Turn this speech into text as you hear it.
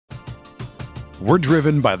We're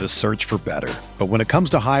driven by the search for better. But when it comes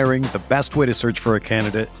to hiring, the best way to search for a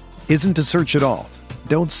candidate isn't to search at all.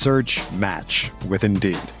 Don't search, match with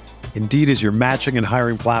Indeed. Indeed is your matching and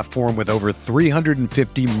hiring platform with over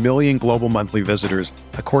 350 million global monthly visitors,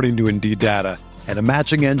 according to Indeed data, and a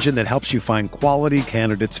matching engine that helps you find quality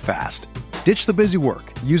candidates fast. Ditch the busy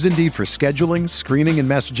work. Use Indeed for scheduling, screening, and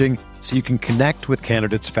messaging so you can connect with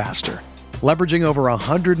candidates faster. Leveraging over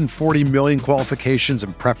 140 million qualifications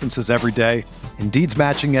and preferences every day, Indeed's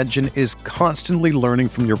matching engine is constantly learning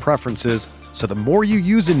from your preferences, so the more you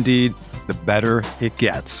use Indeed, the better it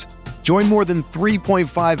gets. Join more than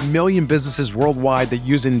 3.5 million businesses worldwide that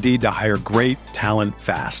use Indeed to hire great talent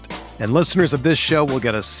fast. And listeners of this show will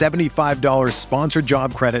get a $75 sponsored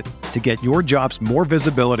job credit to get your jobs more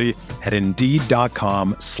visibility at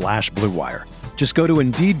Indeed.com/Blue Wire. Just go to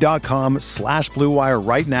Indeed.com/Blue Wire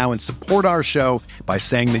right now and support our show by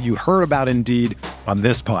saying that you heard about Indeed on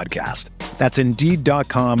this podcast. That's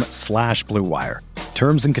Indeed.com/Blue Wire.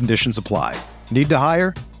 Terms and conditions apply. Need to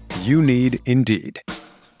hire? You need Indeed.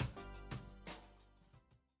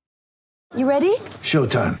 You ready?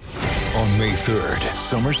 Showtime. On May 3rd,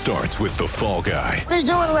 summer starts with The Fall Guy. Let's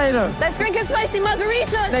do it later. Let's drink a spicy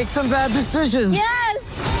margarita. Make some bad decisions. Yes!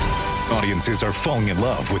 Audiences are falling in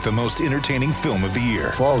love with the most entertaining film of the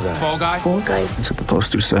year. Fall Guy. Fall Guy. Fall Guy. That's what the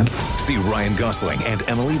poster said. See Ryan Gosling and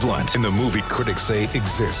Emily Blunt in the movie critics say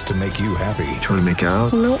exists to make you happy. Trying to make it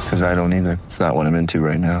out? Nope. Because I don't either. It's not what I'm into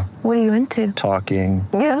right now. What are you into? Talking.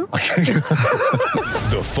 Yeah.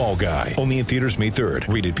 The Fall Guy. Only in theaters May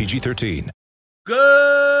 3rd. Rated PG-13.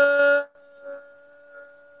 Good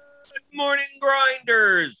morning,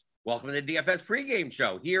 Grinders. Welcome to the DFS pregame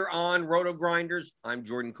show here on Roto Grinders. I'm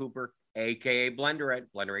Jordan Cooper, a.k.a. Blender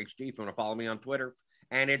at Blender HD, if you want to follow me on Twitter.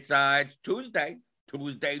 And it's Tuesday,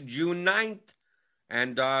 June 9th.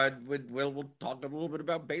 And we'll talk a little bit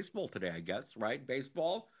about baseball today, I guess, right?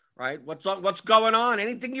 Baseball, right? What's going on?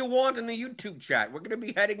 Anything you want in the YouTube chat. We're going to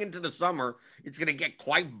be heading into the summer. It's going to get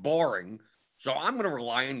quite boring. So I'm going to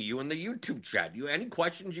rely on you in the YouTube chat. Any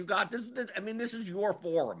questions you got? This is your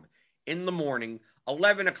forum in the morning,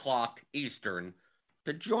 11 o'clock Eastern,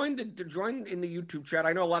 to join in the YouTube chat.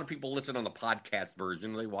 I know a lot of people listen on the podcast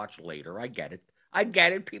version. They watch later. I get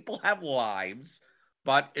it. People have lives,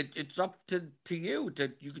 but it's up to you.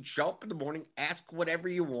 You can show up in the morning, ask whatever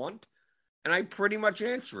you want, and I pretty much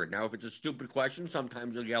answer it. Now, if it's a stupid question,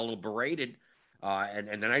 sometimes you'll get a little berated, and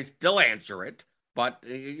then I still answer it. But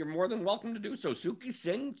you're more than welcome to do so. Suki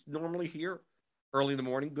Singh's normally here early in the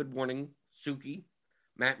morning. Good morning, Suki,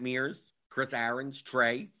 Matt Mears, Chris Aarons,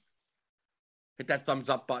 Trey. Hit that thumbs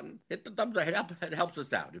up button. Hit the thumbs up. It helps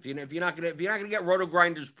us out. If you're not gonna get Roto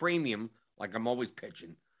Grinders Premium, like I'm always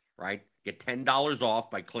pitching, right? Get $10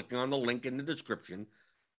 off by clicking on the link in the description.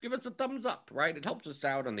 Give us a thumbs up, right? It helps us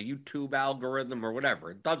out on the YouTube algorithm or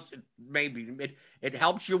whatever. It does. It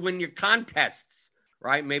helps you win your contests.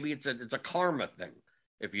 Right? Maybe it's a karma thing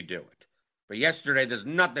if you do it. But yesterday, there's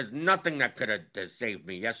nothing that could have saved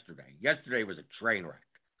me yesterday. Yesterday was a train wreck.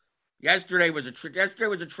 Yesterday was a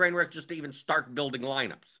train wreck just to even start building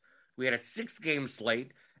lineups. We had a 6-game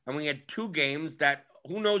slate, and we had 2 games that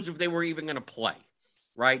who knows if they were even going to play,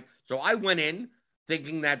 right? So I went in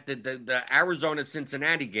thinking that the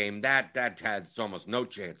Arizona-Cincinnati game, that has almost no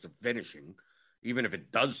chance of finishing, even if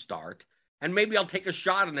it does start. And maybe I'll take a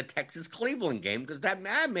shot on the Texas-Cleveland game because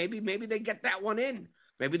maybe they get that one in.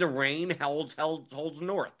 Maybe the rain holds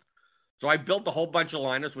north. So I built a whole bunch of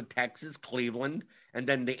lineups with Texas, Cleveland, and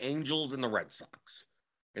then the Angels and the Red Sox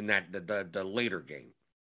in that the later game.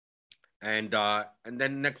 And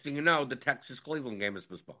then next thing you know, the Texas-Cleveland game is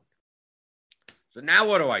postponed. So now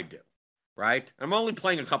what do I do? Right? I'm only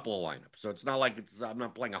playing a couple of lineups, so it's not like I'm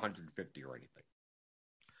not playing 150 or anything.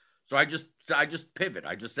 So I just pivot.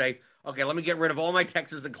 I just say, okay, let me get rid of all my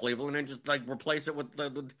Texas and Cleveland and just like replace it with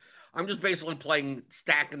I'm just basically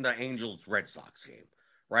stacking the Angels Red Sox game,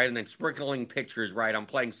 right? And then sprinkling pitchers, right? I'm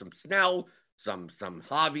playing some Snell, some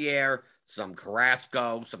Javier, some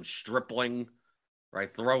Carrasco, some Stripling,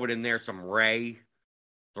 right? Throw it in there, some Ray,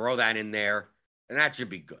 throw that in there, and that should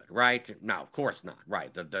be good, right? No, of course not,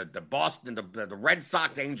 right? The Boston, the Red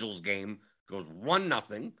Sox Angels game goes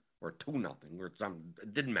 1-0. Or 2-0, or something.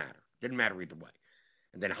 It didn't matter. Didn't matter either way.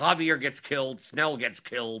 And then Javier gets killed. Snell gets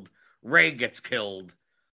killed. Ray gets killed.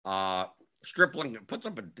 Stripling puts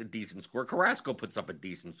up a decent score. Carrasco puts up a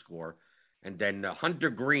decent score. And then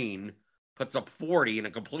Hunter Green puts up 40 in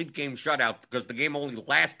a complete game shutout because the game only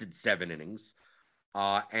lasted 7 innings.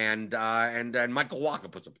 And then Michael Walker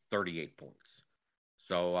puts up 38 points.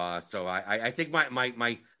 So I think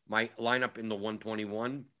my lineup in the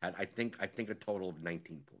 121 had I think a total of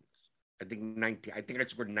 19 points. I think I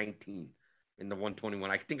scored 19 in the 121.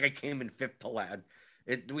 I think I came in fifth to last.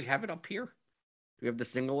 Do we have it up here? Do we have the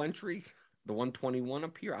single entry, the 121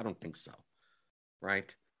 up here? I don't think so.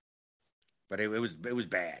 Right? But it was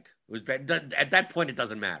bad. It was bad. At that point, it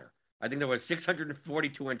doesn't matter. I think there was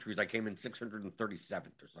 642 entries. I came in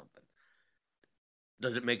 637th or something.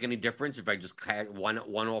 Does it make any difference if I just had one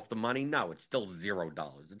off the money? No, it's still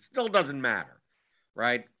 $0. It still doesn't matter,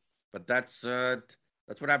 right? But that's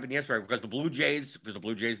what happened yesterday because the Blue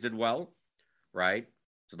Jays did well, right?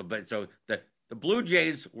 So the Blue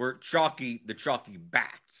Jays were the chalky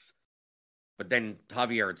bats, but then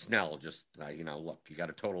Javier and Snell just look, you got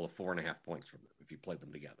a total of 4.5 points from them if you played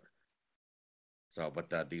them together. So,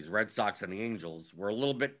 but these Red Sox and the Angels were a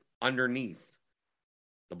little bit underneath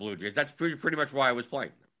the Blue Jays. That's pretty much why I was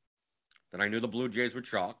playing them. Then I knew the Blue Jays would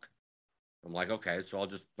chalk. I'm like, okay, so I'll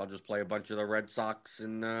just play a bunch of the Red Sox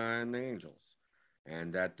and the Angels,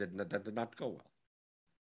 and that did not go well.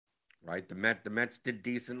 Right, the Mets did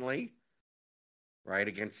decently, right,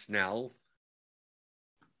 against Snell.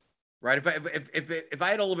 Right, if I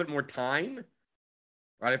had a little bit more time,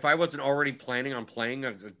 right, if I wasn't already planning on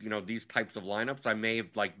playing these types of lineups, I may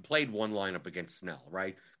have played one lineup against Snell,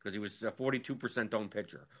 right, because he was a 42% owned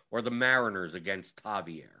pitcher, or the Mariners against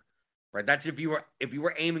Javier. Right, that's if you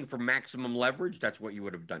were aiming for maximum leverage, that's what you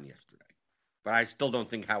would have done yesterday. But I still don't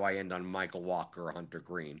think how I end on Michael Walker or Hunter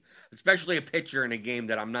Green, especially a pitcher in a game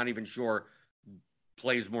that I'm not even sure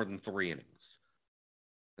plays more than 3 innings.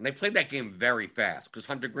 And they played that game very fast because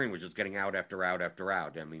Hunter Green was just getting out after out after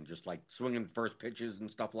out. I mean, just swinging first pitches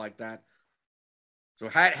and stuff like that. So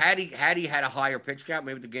had he had a higher pitch count,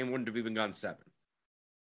 maybe the game wouldn't have even gone 7.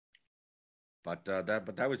 But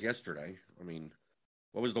that was yesterday. I mean,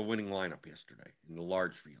 what was the winning lineup yesterday in the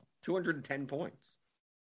large field? 210 points.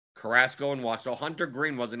 Carrasco and Watch. So Hunter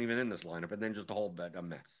Green wasn't even in this lineup, and then just a whole a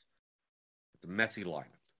mess. It's a messy lineup.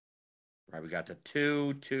 Right, we got to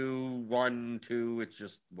 2, 2, 1, 2. It's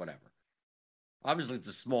just whatever. Obviously, it's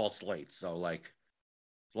a small slate, so as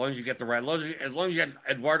long as you get the right, as long as you had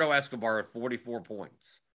Eduardo Escobar at 44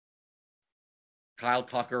 points, Kyle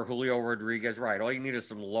Tucker, Julio Rodriguez, right? All you need is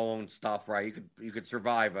some low-owned stuff, right? You could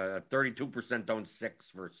survive a 32% owned 6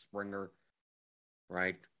 for Springer,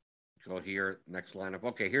 right? Go here, next lineup.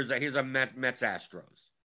 Okay, here's a Mets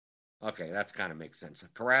Astros. Okay, that's kind of makes sense.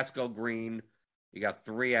 Carrasco, Green. You got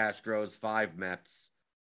 3 Astros, 5 Mets,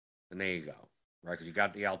 and there you go, right? Because you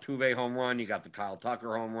got the Altuve home run, you got the Kyle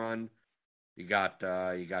Tucker home run, you got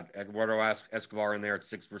Eduardo Escobar in there at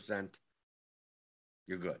 6%.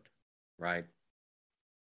 You're good, right?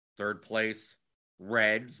 Third place,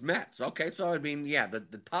 Reds, Mets. Okay, so I mean, yeah, the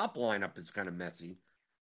top lineup is kind of messy.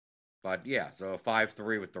 But yeah, so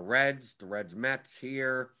 5-3 with the Reds, Mets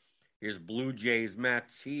here. Here's Blue Jays,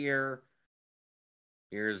 Mets here.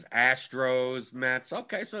 Here's Astros, Mets.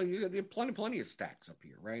 Okay, so you have plenty of stacks up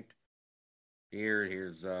here, right?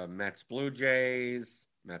 Here's Mets, Blue Jays,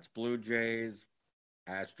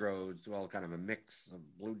 Astros. Well, kind of a mix of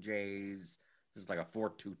Blue Jays. This is like a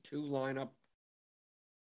 4-2-2 lineup.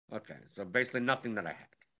 Okay, so basically nothing that I had.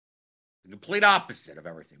 The complete opposite of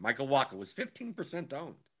everything. Michael Walker was 15%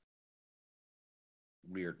 owned.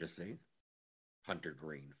 Weird to see. Hunter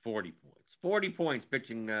Green, 40 points. 40 points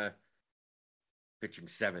pitching 7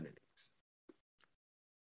 innings.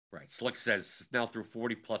 Right. Slick says Snell threw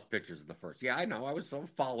 40-plus pitches in the first. Yeah, I know. I was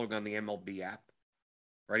following on the MLB app.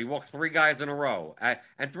 Right. He walked 3 guys in a row.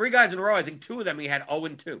 And 3 guys in a row, I think 2 of them he had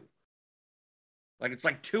 0-2. It's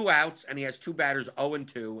 2 outs, and he has 2 batters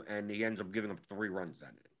 0-2, and he ends up giving up 3 runs that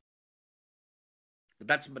inning.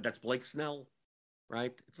 But that's Blake Snell,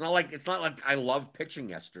 right? It's not like I love pitching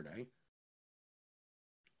yesterday.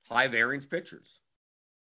 High variance pitchers.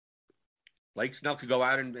 Blake Snell could go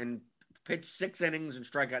out and pitch 6 innings and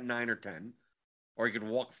strike out 9 or 10, or he could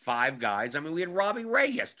walk 5 guys. I mean, we had Robbie Ray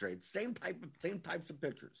yesterday. Same types of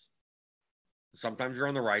pitchers. Sometimes you're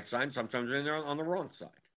on the right side, sometimes you're on the wrong side.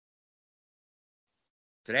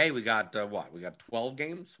 Today we got what? We got 12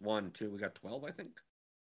 games. 1, 2. We got 12, I think.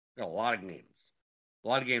 We got a lot of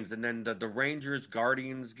games. And then the Rangers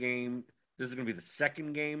Guardians game. This is going to be the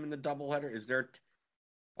second game in the doubleheader. Is there?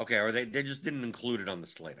 Okay, or they just didn't include it on the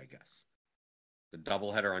slate, I guess. The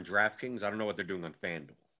doubleheader on DraftKings. I don't know what they're doing on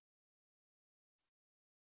FanDuel.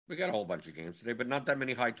 We got a whole bunch of games today, but not that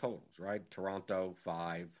many high totals, right? Toronto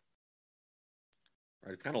 5.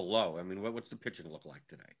 Right, kind of low. I mean, what's the pitching look like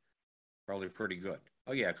today? Probably pretty good.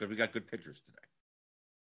 Oh, yeah, because we got good pitchers today.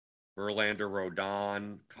 Verlander,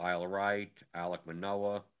 Rodon, Kyle Wright, Alek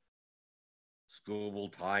Manoah, Skubal,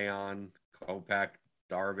 Taillon, Kopech,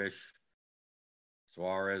 Darvish,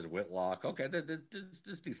 Suarez, Whitlock. Okay,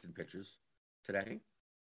 there's decent pitchers today.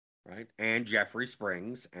 right? And Jeffrey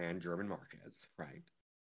Springs and German Marquez, right?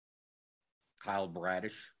 Kyle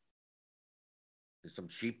Bradish. There's some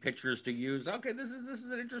cheap pitchers to use. Okay, this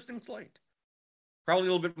is an interesting slate. Probably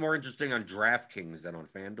a little bit more interesting on DraftKings than on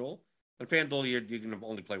FanDuel. On FanDuel, you can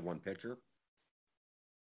only play one pitcher.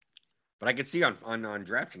 But I could see on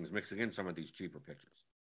DraftKings mixing in some of these cheaper pitchers.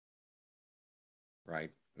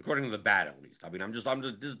 Right? According to the bat, at least. I mean, I'm just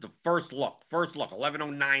this is the first look.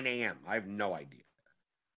 11:09 a.m. I have no idea.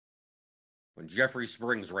 When Jeffrey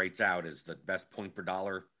Springs rates out as the best point per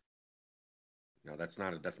dollar, no, that's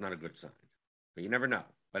not a good sign. But you never know.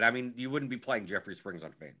 But I mean, you wouldn't be playing Jeffrey Springs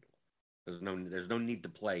on FanDuel. There's no need to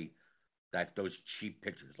play those cheap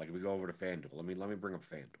pitchers. Like if we go over to FanDuel, let me bring up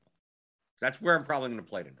FanDuel. That's where I'm probably going to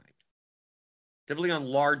play tonight. Typically on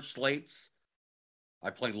large slates, I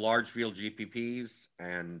play large field GPPs,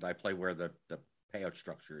 and I play where the payout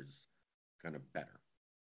structure is kind of better.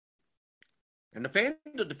 And the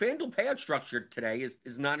FanDuel payout structure today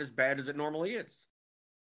is not as bad as it normally is.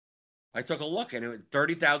 I took a look, and it was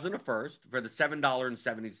 $30,000 a first for the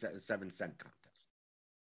 $7.77 contest.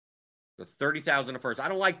 So $30,000 a first. I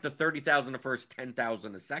don't like the $30,000 a first,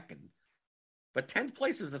 $10,000 a second, but 10th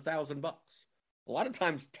place is $1,000. A lot of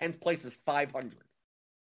times, 10th place is $500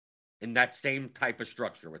 in that same type of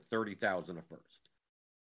structure with $30,000 a first.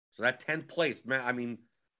 So that 10th place, man, I mean,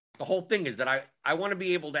 the whole thing is that I want to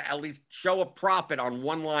be able to at least show a profit on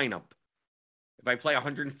one lineup. If I play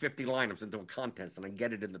 150 lineups into a contest and I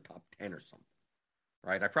get it in the top 10 or something,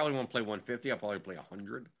 right? I probably won't play 150. I'll probably play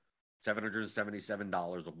 100,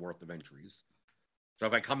 $777 of worth of entries. So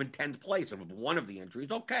if I come in 10th place with one of the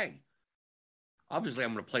entries, okay. Obviously,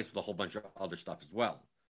 I'm going to place with a whole bunch of other stuff as well.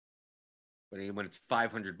 But when it's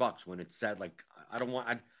 $500, when it's said, like, I don't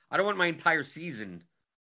want my entire season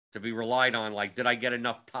to be relied on, like, did I get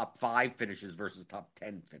enough top 5 finishes versus top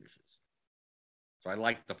 10 finishes? So I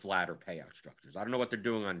like the flatter payout structures. I don't know what they're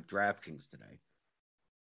doing on DraftKings today.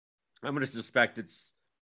 I'm going to suspect it's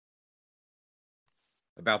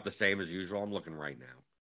about the same as usual. I'm looking right now.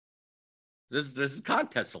 This is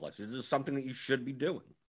contest selection. This is something that you should be doing.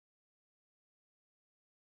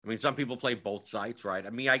 I mean, some people play both sites, right? I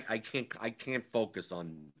mean, I can't focus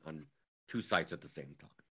on 2 sites at the same time.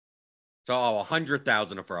 So,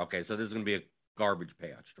 $100,000 for, okay, so this is going to be a garbage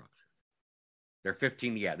payout structure. They're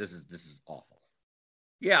 15. Yeah, this is awful.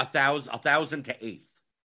 Yeah, 1,000 to 8th,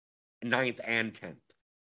 9th, and 10th.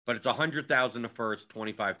 But it's 100,000 to first,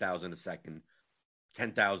 25,000 to second,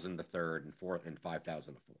 10,000 to third, and fourth, and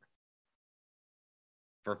 5,000 to fourth.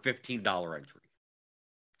 For a $15 entry.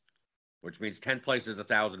 Which means 10th place is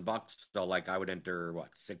 $1,000. So, like, I would enter,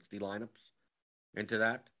 60 lineups into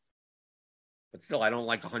that? But still, I don't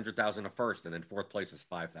like 100,000 a first, and then 4th place is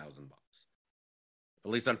 $5,000. At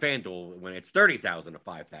least on FanDuel, when it's 30,000 to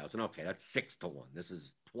 5,000, okay, that's 6 to 1. This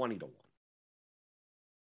is 20 to 1.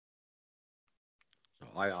 So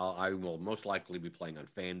I will most likely be playing on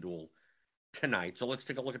FanDuel tonight. So let's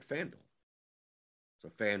take a look at FanDuel. So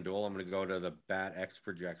FanDuel, I'm going to go to the BatX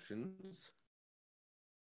projections.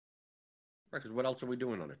 Right, because what else are we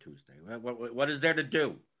doing on a Tuesday? What is there to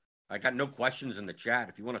do? I got no questions in the chat.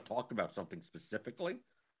 If you want to talk about something specifically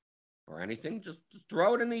or anything, just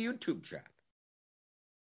throw it in the YouTube chat.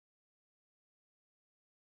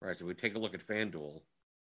 Right, so we take a look at FanDuel.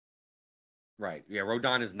 Right, yeah,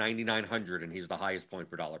 Rodon is 9,900, and he's the highest point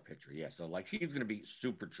per dollar pitcher. Yeah, so, like, he's going to be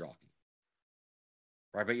super chalky.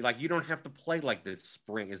 Right, but, like, you don't have to play like this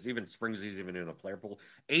Springs. Springs is even in a player pool.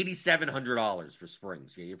 $8,700 for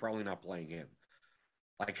Springs. Yeah, you're probably not playing him.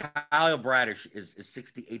 Like, Kyle Bradish is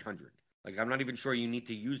 6,800. Like, I'm not even sure you need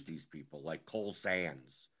to use these people, like Cole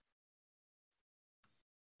Sands.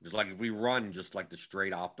 Just like if we run just like the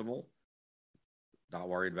straight optimal, not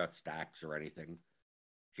worried about stacks or anything.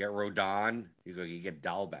 Get Rodon, you get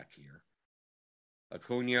Dalbec here.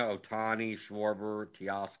 Acuna, Ohtani, Schwarber,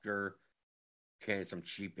 Teoscar, okay, some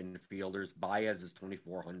cheap infielders. Baez is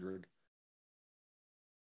 2,400.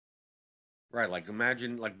 Right, like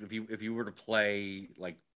imagine like if you were to play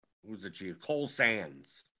like who's the cheap Cole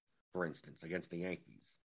Sands, for instance, against the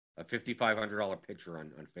Yankees, a $5,500 pitcher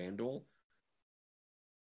on FanDuel.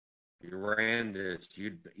 You ran this,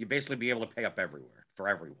 you'd basically be able to pay up everywhere for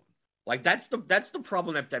everyone. Like that's the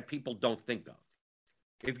problem that people don't think of.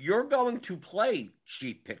 If you're going to play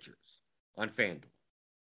cheap pitchers on FanDuel,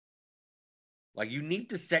 like you need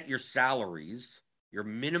to set your salaries, your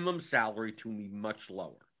minimum salary to be much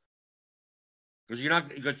lower. Because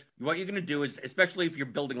what you're going to do is, especially if you're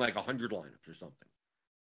building like 100 lineups or something,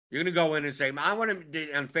 you're going to go in and say, I want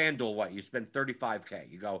to, on FanDuel, you spend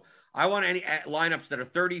 $35K. You go, I want any lineups that are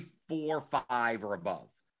 34-5 or above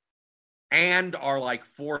and are like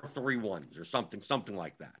 4-3-1s or something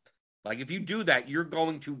like that. Like, if you do that, you're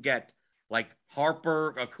going to get, like,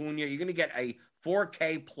 Harper, Acuna. You're going to get a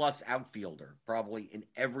 4K plus outfielder probably in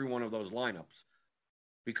every one of those lineups.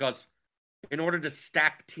 Because in order to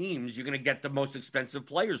stack teams, you're going to get the most expensive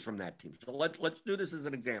players from that team. So let's do this as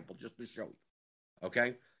an example, just to show you.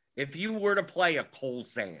 Okay? If you were to play a Cole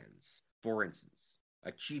Sands, for instance,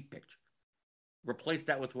 a cheap pitcher, replace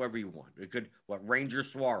that with whoever you want. It could, Ranger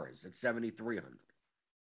Suarez at 7,300.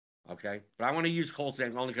 Okay? But I want to use Cole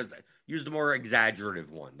Sands only because I use the more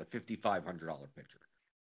exaggerative one, the $5,500 pitcher.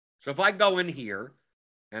 So if I go in here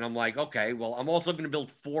and I'm like, okay, well, I'm also going to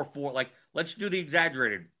build 4-4. Like, let's do the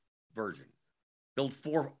exaggerated version. Build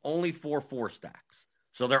only 4-4 stacks.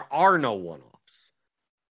 So there are no one-offs.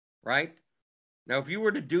 Right? Now, if you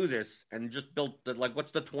were to do this and just build,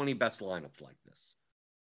 what's the 20 best lineups like this?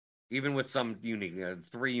 Even with some unique,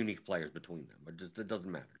 3 unique players between them. But it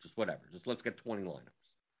doesn't matter. Just whatever. Just let's get 20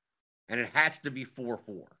 lineups. And it has to be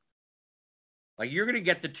 4-4. Like, you're going to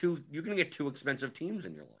get two expensive teams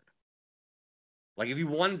in your lineup. Like, if you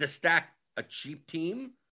wanted to stack a cheap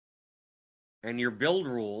team and your build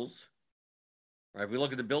rules, right? If we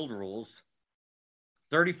look at the build rules,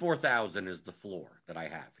 34,000 is the floor that I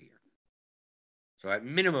have here. So at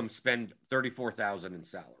minimum, spend 34,000 in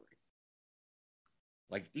salary.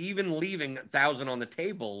 Like, even leaving 1,000 on the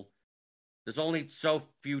table, there's only so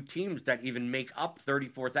few teams that even make up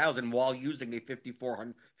 34,000 while using a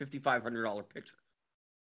 $5,500 pitcher.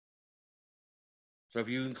 So if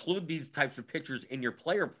you include these types of pitchers in your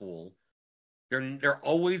player pool, they're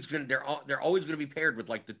always going to be paired with,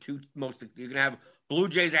 like, the two most. You're going to have Blue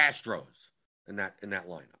Jays, Astros in that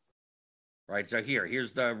lineup, right? So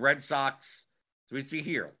here's the Red Sox. So we see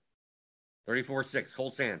here 34-6 Cole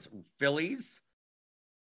Sands, Phillies,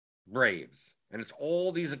 Braves. And it's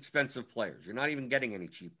all these expensive players. You're not even getting any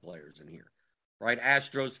cheap players in here, right?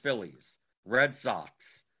 Astros, Phillies, Red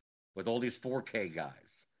Sox, with all these 4K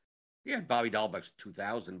guys. Yeah, Bobby Dahlbeck's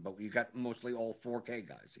 2,000, but you got mostly all 4K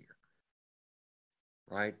guys here,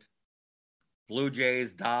 right? Blue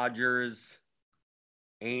Jays, Dodgers,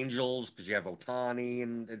 Angels, because you have Ohtani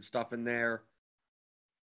and stuff in there.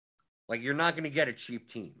 Like, you're not going to get a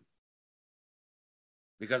cheap team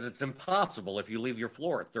because it's impossible if you leave your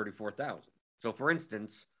floor at 34,000. So, for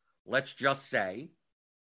instance, let's just say,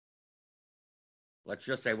 what's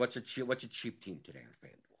a cheap team today on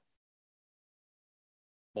FanDuel?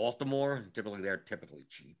 Baltimore, they're typically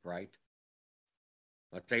cheap, right?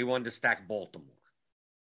 Let's say you wanted to stack Baltimore,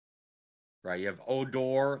 right? You have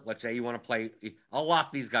Odor. Let's say you want to play. I'll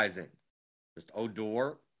lock these guys in. Just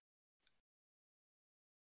Odor,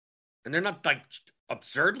 and they're not like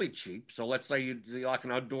absurdly cheap. So let's say you lock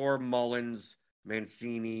in Odor, Mullins,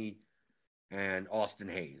 Mancini, and Austin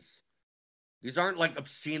Hayes. These aren't like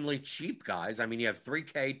obscenely cheap guys. I mean, you have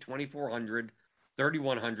 3K, 2,400,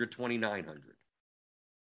 3,100, 2,900.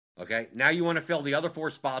 Okay, now you want to fill the other 4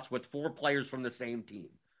 spots with 4 players from the same team.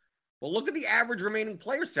 Well, look at the average remaining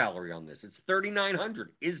player salary on this. It's 3,900.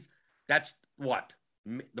 That's what?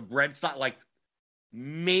 The bread side, like,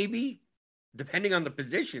 maybe, depending on the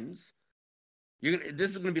positions,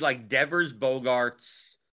 this is going to be like Devers,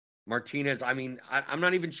 Bogarts, Martinez. I mean, I'm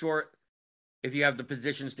not even sure if you have the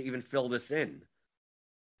positions to even fill this in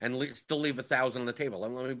and still leave 1,000 on the table.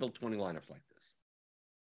 Let me build 20 lineups like this.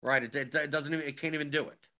 Right? It doesn't even, it can't even do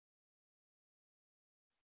it.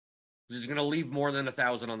 It's going to leave more than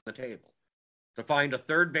 1,000 on the table to find a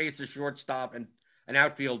third base, a shortstop, and an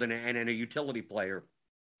outfield and a utility player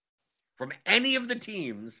from any of the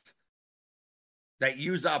teams that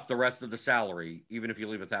use up the rest of the salary, even if you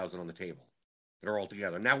leave 1,000 on the table, that are all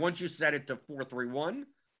together. Now, once you set it to 4-3-1,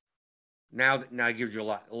 now it gives you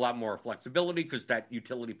a lot more flexibility because that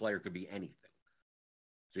utility player could be anything.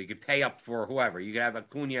 So you could pay up for whoever. You could have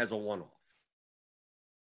Acuna as a one-off.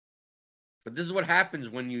 But this is what happens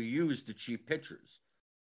when you use the cheap pitchers.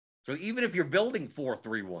 So even if you're building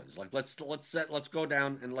 4-3-1s, like let's go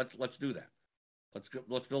down and let's do that. Let's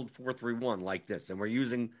build 4-3-1 like this, and we're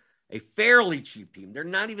using a fairly cheap team. They're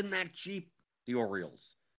not even that cheap, the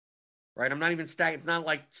Orioles, right? I'm not even stacking. It's not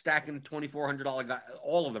like stacking $2,400 guy.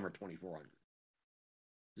 All of them are $2,400.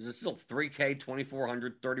 This is still 3K,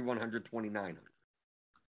 $2,400, $3,100, $2,900.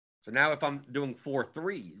 So now if I'm doing 4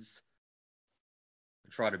 3s to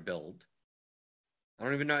try to build, I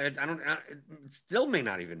don't even know. It still may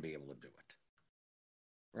not even be able to do it.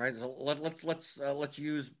 Right? So let's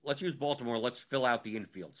use Baltimore. Let's fill out the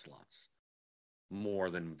infield slots more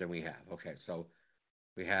than we have. Okay, so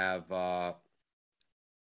we have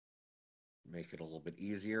make it a little bit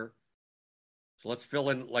easier. So let's fill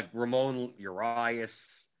in like Ramon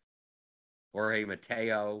Urias, Jorge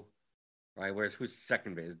Mateo, right? Who's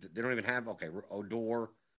second base? They don't even have Odor.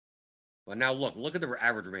 But now look at the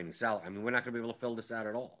average remaining salary. I mean, we're not going to be able to fill this out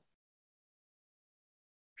at all.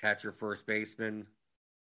 Catcher, first baseman.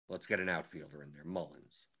 Let's get an outfielder in there.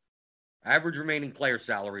 Mullins. Average remaining player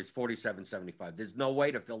salary is $47.75. There's no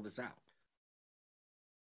way to fill this out.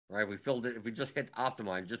 Right? We filled it. If we just hit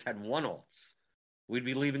optimize, just had one-offs, we'd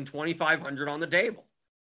be leaving $2,500 on the table.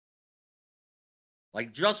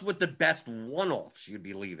 Like just with the best one-offs, you'd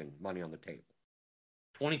be leaving money on the table.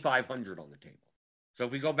 $2,500 on the table. So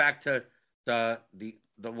if we go back to the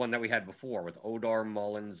one that we had before with Odor,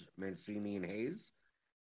 Mullins, Mancini, and Hayes,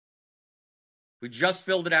 we just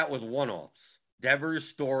filled it out with one-offs. Devers,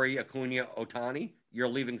 Story, Acuna, Ohtani, you're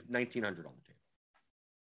leaving $1,900 on the table.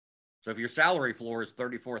 So if your salary floor is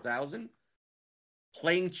 $34,000,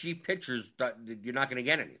 playing cheap pitchers, you're not going to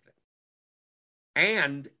get anything.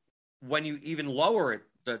 And when you even lower it,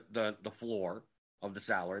 the floor of the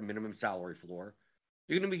salary, minimum salary floor,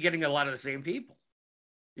 you're going to be getting a lot of the same people.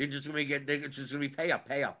 You're just going to it's just going to be pay up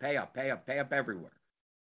everywhere.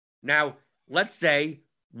 Now, let's say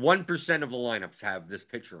 1% of the lineups have this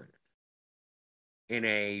pitcher in it. In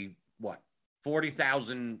a,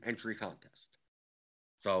 40,000 entry contest.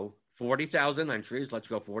 So 40,000 entries, let's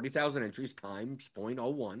go 40,000 entries times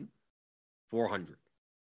 0.01, 400.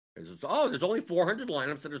 There's only 400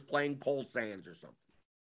 lineups that is playing Cole Sands or something.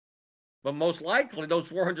 But most likely, those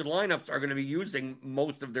 400 lineups are going to be using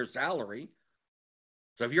most of their salary.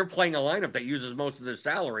 So if you're playing a lineup that uses most of their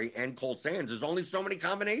salary and Cole Sands, there's only so many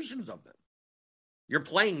combinations of them. You're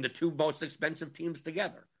playing the two most expensive teams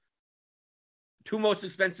together. Two most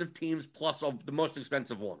expensive teams plus the most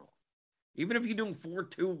expensive one-off. Even if you're doing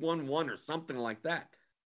 4-2-1-1 or something like that,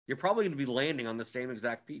 you're probably going to be landing on the same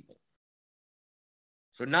exact people.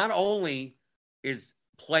 So not only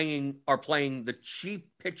are playing the cheap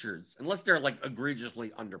pitchers, unless they're like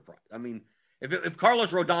egregiously underpriced. I mean, if Carlos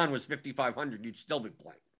Rodon was $5,500, you'd still be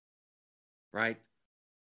playing, right?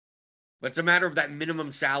 But it's a matter of that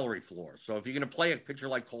minimum salary floor. So if you're going to play a pitcher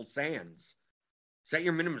like Cole Sands, set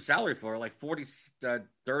your minimum salary floor like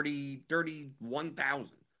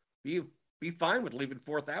 31,000. Be fine with leaving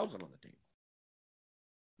 4,000 on the table.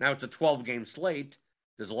 Now it's a 12-game slate.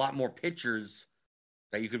 There's a lot more pitchers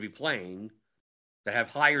that you could be playing that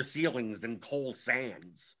have higher ceilings than Cole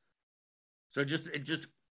Sands. So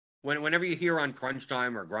whenever you hear on Crunch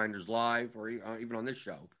Time or Grinders Live or even on this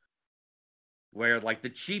show, where like the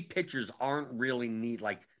cheap pitchers aren't really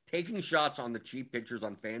like taking shots on the cheap pitchers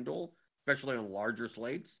on FanDuel, especially on larger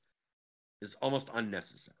slates, is almost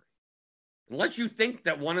unnecessary. Unless you think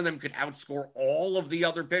that one of them could outscore all of the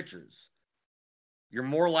other pitchers, you're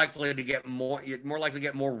more likely to get more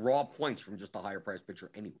raw points from just a higher price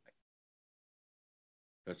pitcher anyway.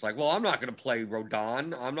 It's like, well, I'm not going to play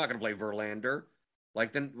Rodon. I'm not going to play Verlander.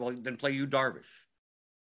 Then play Yu Darvish.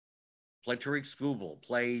 Play Tariq Skubal.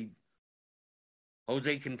 Play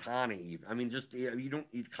Jose Quintana. I mean,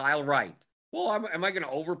 Kyle Wright. Well, am I going to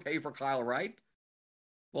overpay for Kyle Wright?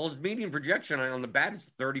 Well, his median projection on the bat is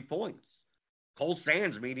 30 points. Cole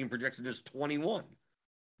Sands' median projection is 21.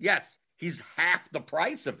 Yes, he's half the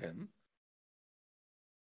price of him.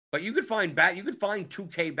 But you could find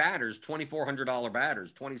 2K batters, $2,400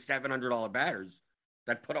 batters, $2,700 batters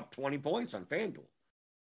that put up 20 points on FanDuel.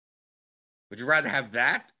 Would you rather have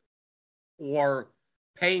that or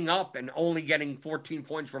paying up and only getting 14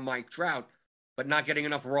 points from Mike Trout, but not getting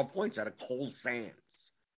enough raw points out of Cole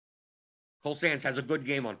Sands? Cole Sands has a good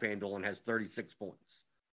game on FanDuel and has 36 points.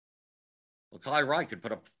 Well, Kyle Wright could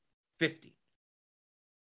put up 50.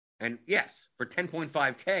 And yes, for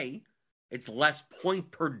 10.5K, it's less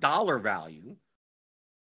point per dollar value,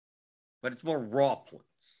 but it's more raw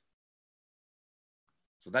points.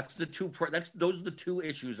 So those are the two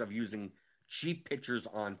issues of using cheap pitchers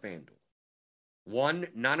on FanDuel. One,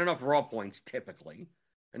 not enough raw points typically.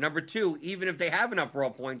 And number two, even if they have enough raw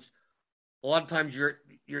points, a lot of times you're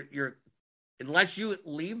unless you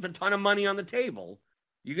leave a ton of money on the table,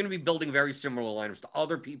 you're going to be building very similar lineups to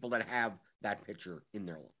other people that have that pitcher in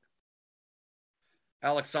their lineup.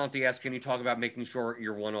 Alex Santi asks, can you talk about making sure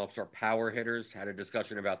your one-offs are power hitters? Had a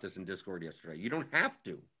discussion about this in Discord yesterday. You don't have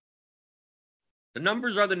to. The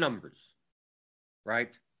numbers are the numbers,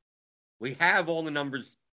 right? We have all the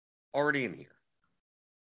numbers already in here.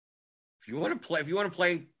 If you want to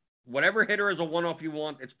play whatever hitter as a one-off you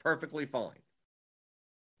want, it's perfectly fine.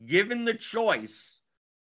 Given the choice,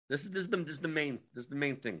 this is the main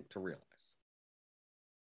thing to realize.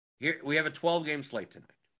 Here we have a 12-game slate tonight.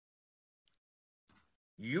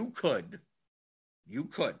 You could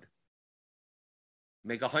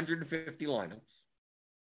make 150 lineups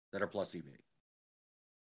that are plus EV.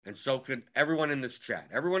 And so could everyone in this chat.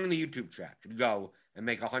 Everyone in the YouTube chat could go and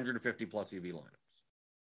make 150 plus EV lineups.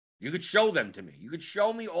 You could show them to me. You could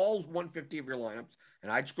show me all 150 of your lineups,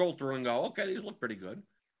 and I'd scroll through and go, okay, these look pretty good.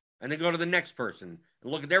 And then go to the next person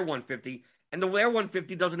and look at their 150, and their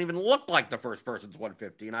 150 doesn't even look like the first person's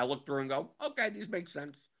 150. And I look through and go, okay, these make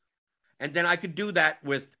sense. And then I could do that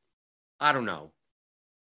with, I don't know,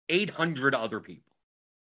 800 other people.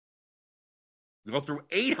 Go through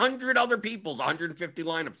 800 other people's 150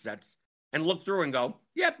 lineup sets and look through and go,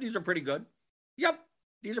 yep, these are pretty good. Yep,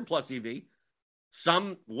 these are plus EV.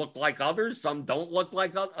 Some look like others. Some don't look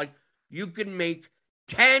like others. Like, you can make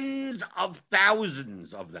tens of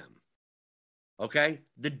thousands of them. Okay?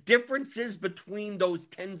 The differences between those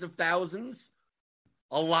tens of thousands,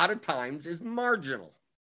 a lot of times, is marginal.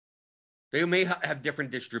 They may have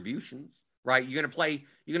different distributions, right? You're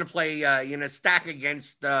gonna stack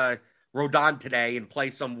against Rodon today and play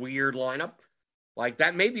some weird lineup. Like,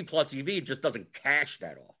 that may be plus EV, it just doesn't cash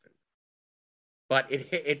that often. But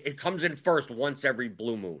it comes in first once every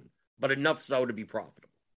blue moon, but enough so to be profitable.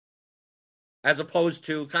 As opposed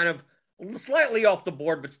to kind of slightly off the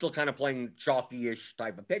board, but still kind of playing chalky-ish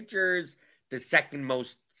type of pictures, the second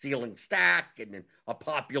most ceiling stack, and then a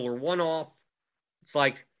popular one-off. It's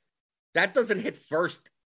like, that doesn't hit first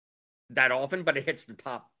that often, but it hits the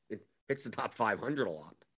top 500 a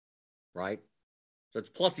lot, right? So it's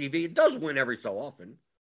plus EV. It does win every so often,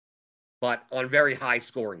 but on very high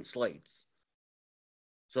scoring slates.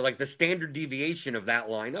 So like the standard deviation of that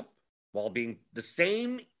lineup, while being the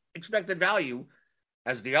same expected value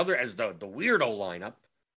as the weirdo lineup,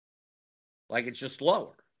 like, it's just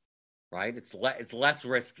lower, right? It's less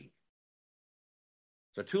risky.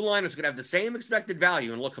 So two lineups could have the same expected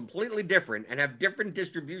value and look completely different and have different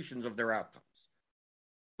distributions of their outcomes.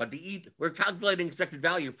 But we're calculating expected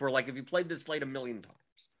value for, like, if you played this slate a million times,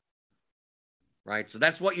 right? So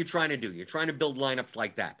that's what you're trying to do. You're trying to build lineups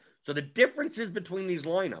like that. So the differences between these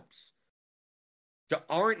lineups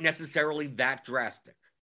aren't necessarily that drastic,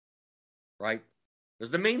 right?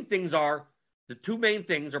 Because the two main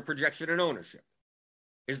things are projection and ownership.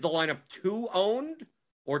 Is the lineup too owned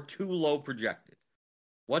or too low projected?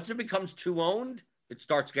 Once it becomes too owned, it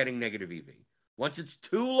starts getting negative EV. Once it's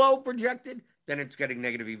too low projected, then it's getting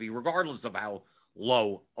negative EV, regardless of how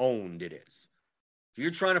low owned it is. So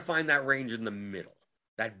you're trying to find that range in the middle,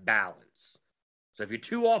 that balance. So if you're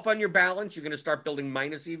too off on your balance, you're going to start building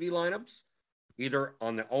minus EV lineups, either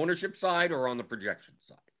on the ownership side or on the projection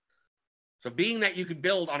side. So being that you could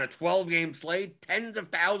build on a 12-game slate tens of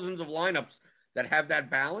thousands of lineups that have that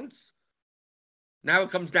balance, now it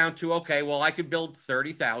comes down to, okay, well, I could build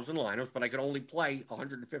 30,000 lineups, but I could only play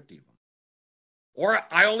 150 of them. Or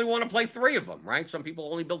I only want to play 3 of them, right? Some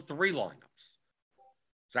people only build 3 lineups.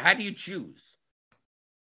 So how do you choose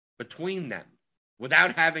between them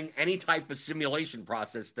without having any type of simulation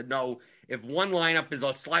process to know if one lineup is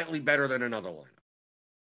slightly better than another lineup?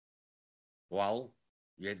 Well,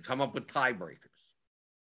 you'd come up with tiebreakers.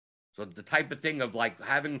 So the type of thing of, like,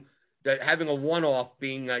 having a one-off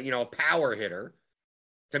being a power hitter,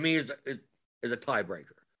 to me is a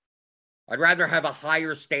tiebreaker. I'd rather have a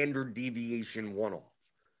higher standard deviation one-off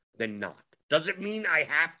than not. Does it mean I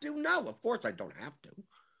have to? No, of course I don't have to.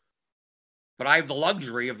 But I have the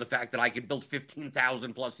luxury of the fact that I can build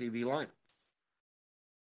 15,000 plus EV lineups,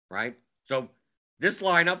 right? So this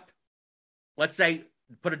lineup, let's say,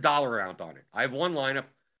 put a dollar amount on it. I have one lineup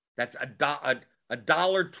that's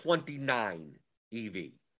 $1.29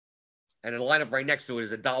 EV. And the lineup right next to it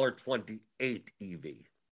is $1.28 EV.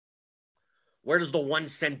 Where does the 1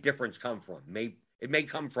 cent difference come from? It may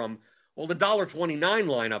come from, well, the $1.29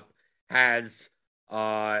 lineup has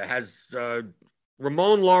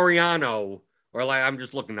Ramon Laureano, or, like, I'm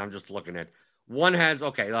just looking at one has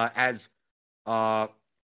a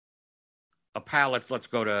palette. Let's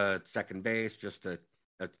go to second base.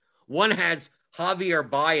 One has Javier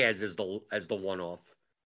Baez as the one-off,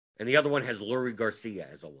 and the other one has Lurie Garcia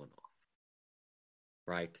as a one-off,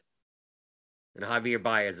 right? And Javier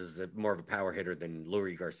Baez is more of a power hitter than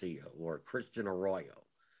Lurie Garcia or Christian Arroyo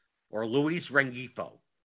or Luis Rengifo,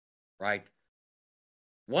 right?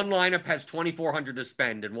 One lineup has $2,400 to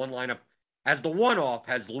spend, and one lineup, as the one-off,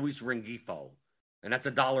 has Luis Rengifo, and that's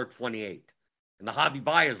 $1.28. And the Javi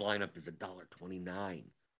Baez lineup is $1.29.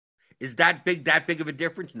 Is that big of a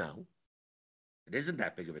difference? No, it isn't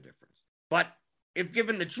that big of a difference. But if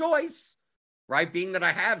given the choice, right, being that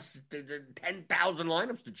I have 10,000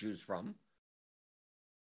 lineups to choose from,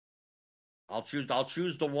 I'll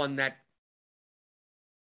choose the one that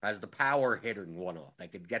has the power hitting one-off. I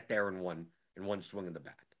could get there in one swing of the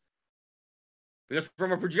bat. Because from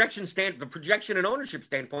the projection and ownership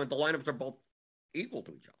standpoint, the lineups are both equal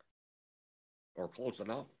to each other, or close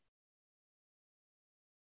enough.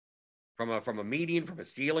 from a median, from a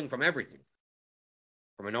ceiling, from everything,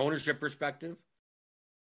 from an ownership perspective.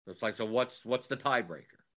 It's like, so what's the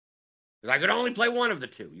tiebreaker? Because I could only play one of the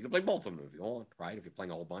two. You can play both of them if you want, right? If you're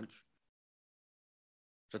playing a whole bunch.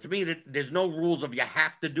 So to me, there's no rules of you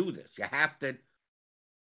have to do this. You have to.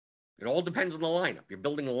 It all depends on the lineup. You're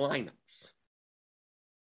building lineups.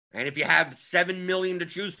 And if you have 7 million to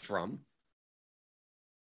choose from,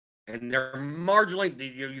 and they're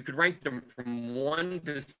marginally, you could rank them from 1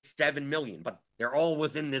 to 7 million, but they're all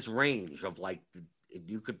within this range of like,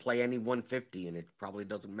 you could play any 150 and it probably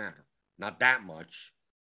doesn't matter. Not that much.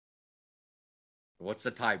 What's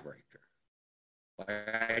the tiebreaker?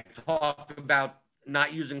 I talk about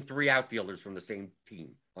not using 3 outfielders from the same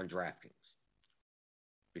team on DraftKings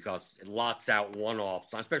because it locks out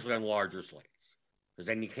one-offs, especially on larger slates. Because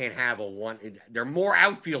then you can't have a one. There are more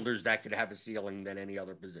outfielders that could have a ceiling than any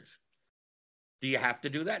other position. Do you have to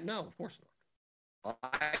do that? No, of course not.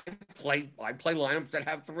 I play lineups that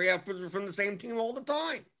have 3 outfielders from the same team all the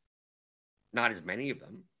time. Not as many of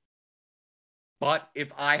them. But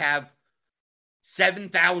if I have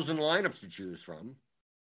 7,000 lineups to choose from,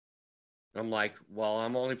 I'm like, well,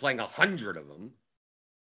 I'm only playing 100 of them.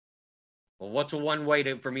 Well, what's one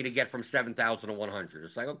way for me to get from 7,000 to 100?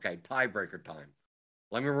 It's like, okay, tiebreaker time.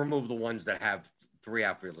 Let me remove the ones that have 3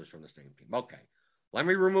 outfielders from the same team. Okay. Let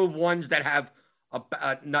me remove ones that have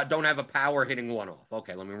don't have a power hitting one-off.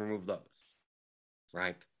 Okay, let me remove those.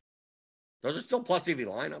 Right? Those are still plus EV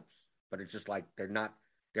lineups, but it's just like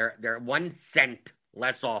they're 1 cent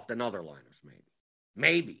less off than other lineups, maybe.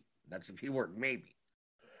 Maybe. That's the key word, maybe.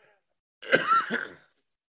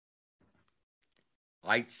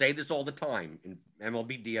 I say this all the time in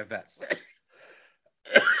MLB DFS.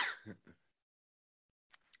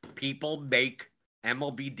 People make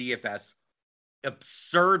MLB DFS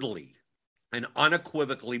absurdly and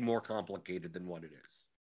unequivocally more complicated than what it is.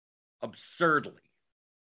 Absurdly.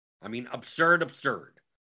 I mean, absurd.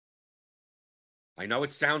 I know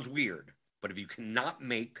it sounds weird, but if you cannot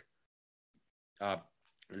make an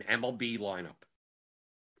MLB lineup,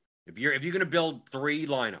 if you're going to build 3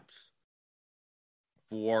 lineups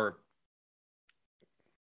for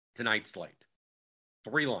tonight's slate,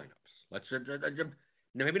 3 lineups. Let's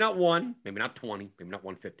maybe not 1, maybe not 20, maybe not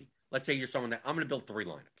 150. Let's say you're someone that I'm going to build 3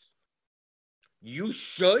 lineups. You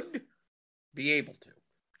should be able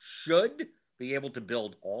to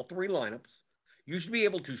build all 3 lineups. You should be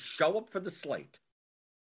able to show up for the slate.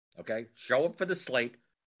 Okay? Show up for the slate.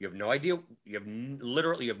 You have no idea. You have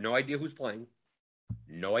no idea who's playing.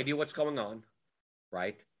 No idea what's going on.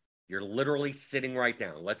 Right? You're literally sitting right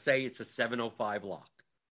down. Let's say it's a 7:05 lock.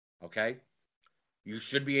 Okay? You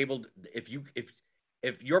should be able to,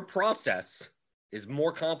 if your process is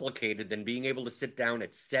more complicated than being able to sit down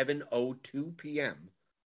at 7:02 p.m.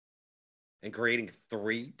 and creating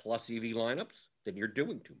 3 plus EV lineups, then you're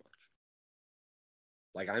doing too much.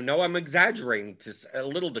 Like, I know I'm exaggerating to a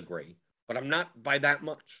little degree, but I'm not by that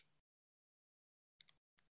much.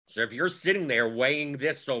 So if you're sitting there weighing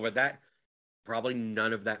this over that, probably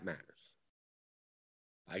none of that matters.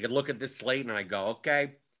 I could look at this slate and I go,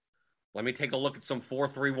 okay, let me take a look at some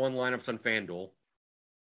 4-3-1 lineups on FanDuel.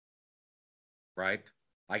 Right?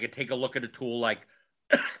 I could take a look at a tool like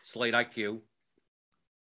Slate IQ.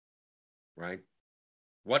 Right?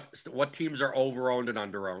 What teams are over-owned and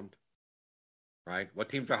under-owned? Right? What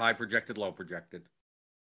teams are high projected, low projected?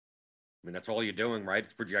 I mean, that's all you're doing, right?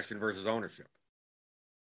 It's projection versus ownership.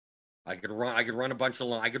 I could run a bunch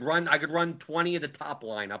of I could run 20 of the top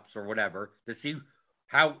lineups or whatever to see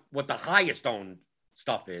what the highest owned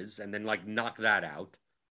stuff is, and then like knock that out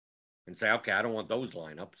and say, okay, I don't want those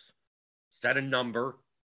lineups. Set a number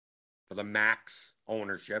for the max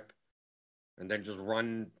ownership, and then just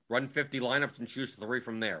run 50 lineups and choose 3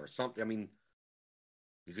 from there or something. I mean,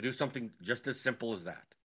 you could do something just as simple as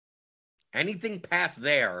that. Anything past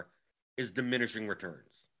there is diminishing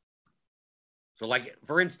returns. So, like,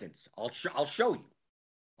 for instance, I'll show you.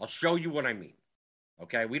 I'll show you what I mean.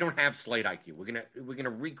 Okay, we don't have Slate IQ. We're gonna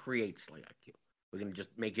recreate Slate IQ. We're gonna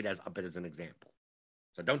just make it up as an example.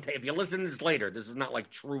 So don't if you listen to this later, this is not like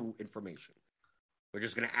true information. We're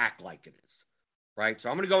just going to act like it is, right? So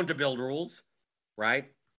I'm going to go into build rules,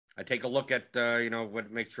 right? I take a look at,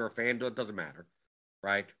 make sure FanDuel, it doesn't matter,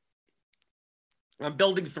 right? I'm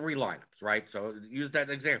building 3 lineups, right? So use that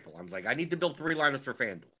example. I'm like, I need to build 3 lineups for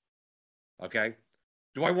FanDuel, okay?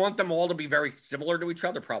 Do I want them all to be very similar to each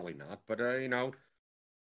other? Probably not, but,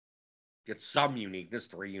 get some uniqueness,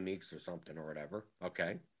 3 uniques or something or whatever,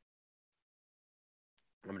 okay?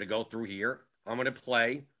 I'm going to go through here. I'm going to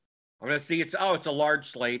play. I'm going to see it's a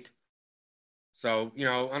large slate. So,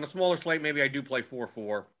 on a smaller slate, maybe I do play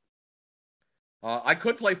 4-4. I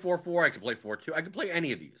could play 4-4. I could play 4-2. I could play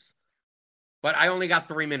any of these. But I only got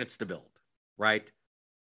 3 minutes to build, right?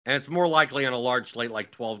 And it's more likely on a large slate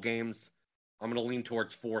like 12 games, I'm going to lean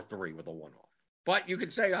towards 4-3 with a one-off. But you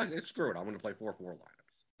could say, screw it. I'm going to play 4-4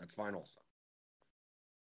 lineups. That's fine also.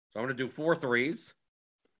 So I'm going to do 4 threes,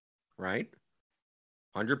 right?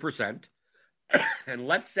 100%. And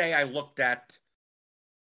let's say I looked at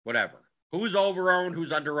whatever. Who's over-owned,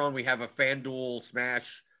 who's under-owned. We have a FanDuel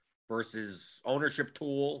Smash versus ownership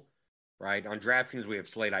tool, right? On DraftKings, we have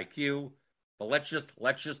Slate IQ. But let's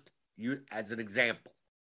just use as an example.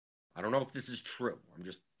 I don't know if this is true. I'm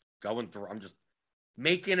just going through. I'm just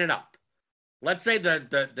making it up. Let's say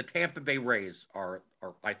the Tampa Bay Rays are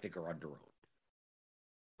I think are under-owned,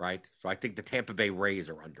 right? So I think the Tampa Bay Rays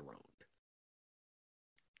are under-owned.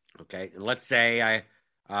 Okay, and let's say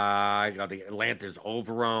the Atlanta's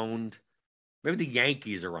over-owned. Maybe the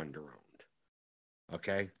Yankees are under-owned.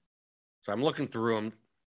 Okay, so I'm looking through them,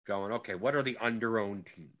 going, okay, what are the under-owned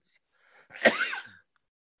teams?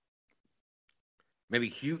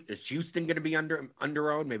 Maybe is Houston going to be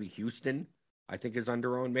under-owned? Maybe Houston, I think, is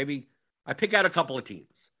under-owned. Maybe I pick out a couple of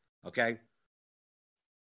teams, okay?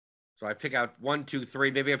 So I pick out 1, 2,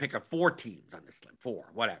 3. Maybe I pick out 4 teams on this list,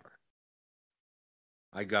 4, whatever.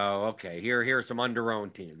 I go, okay, here are some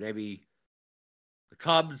under-owned teams. Maybe the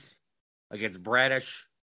Cubs against Bradish.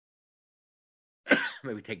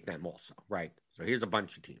 Maybe take them also, right? So here's a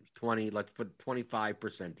bunch of teams. 20, let's put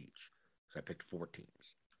 25% each. So I picked 4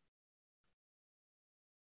 teams.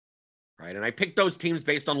 Right, and I picked those teams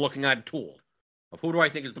based on looking at a tool of who do I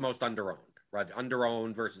think is the most under-owned, right?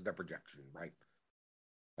 Under-owned versus their projection, right?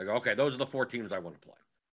 I go, okay, those are the 4 teams I want to play,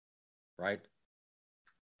 right?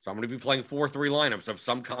 So I'm going to be playing 4-3 lineups of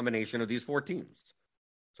some combination of these 4 teams.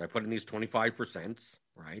 So I put in these 25%,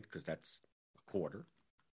 right? Because that's a quarter,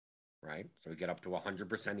 right? So we get up to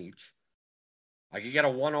 100% each. I could get a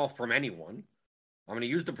one-off from anyone. I'm going to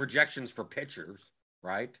use the projections for pitchers,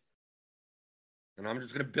 right? And I'm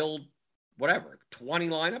just going to build whatever, 20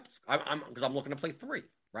 lineups. Because I'm looking to play 3,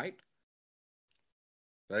 right?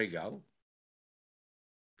 There you go.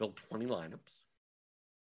 Build 20 lineups.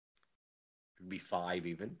 Could be 5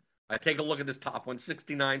 even. I take a look at this top one,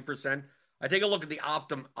 69%. I take a look at the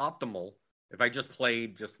optimal, if I just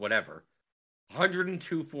played just whatever.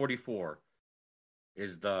 102.44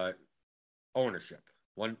 is the ownership.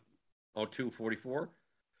 102.44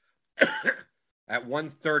 at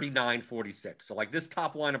 139.46. So like this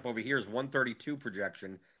top lineup over here is 132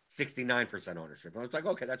 projection, 69% ownership. And I was like,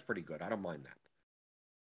 okay, that's pretty good. I don't mind that.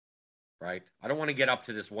 Right? I don't want to get up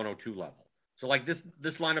to this 102 level. So like this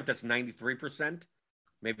lineup that's 93%,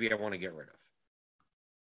 maybe I want to get rid of.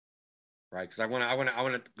 Right? Because I want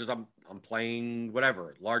to because I'm playing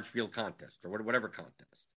whatever, large field contest or whatever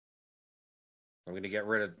contest. I'm going to get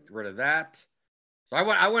rid of that. So I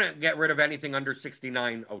want to get rid of anything under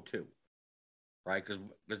 69.02. Right? Because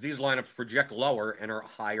these lineups project lower and are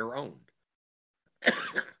higher owned. So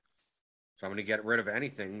I'm going to get rid of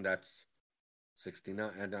anything that's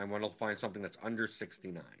 69, and I want to find something that's under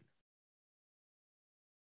 69.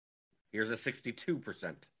 Here's a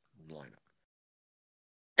 62% lineup.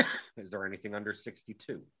 Is there anything under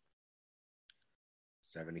 62?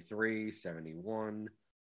 73, 71,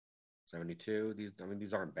 72.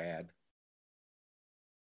 These aren't bad.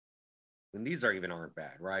 And these aren't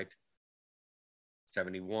bad, right?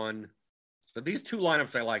 71. So these 2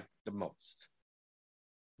 lineups I like the most.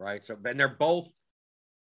 Right? So, and they're both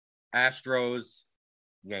Astros,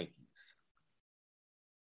 Yankees.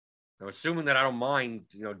 I'm assuming that I don't mind,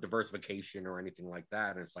 diversification or anything like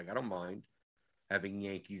that. And it's like, I don't mind having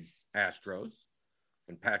Yankees, Astros,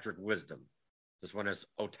 and Patrick Wisdom. This one has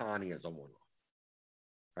Ohtani as a one-off.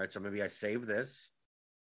 All right, so maybe I save this.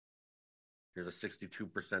 Here's a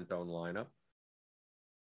 62% owned lineup.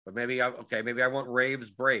 But maybe I want Raves,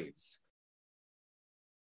 Braves.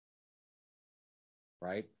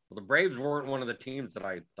 Right? Well, the Braves weren't one of the teams that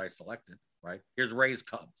I selected, right? Here's Rays,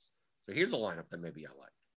 Cubs. So here's a lineup that maybe I like.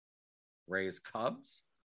 Rays, Cubs.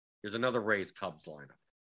 Here's another Rays, Cubs lineup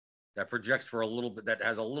that projects for a little bit, that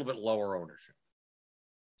has a little bit lower ownership.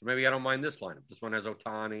 So maybe I don't mind this lineup. This one has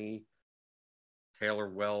Ohtani, Taylor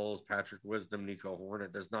Wells, Patrick Wisdom, Nico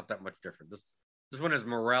Hornet. There's not that much different. This one has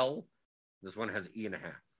Morel. This one has E&a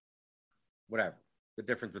half. Whatever. The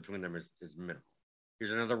difference between them is minimal.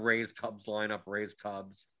 Here's another Rays Cubs lineup. Rays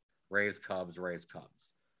Cubs, Rays Cubs, Rays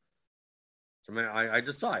Cubs. So I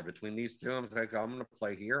decide between these 2. I'm like, I'm going to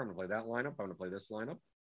play here. I'm going to play that lineup. I'm going to play this lineup.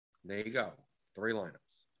 There you go. 3 lineups.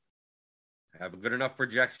 I have a good enough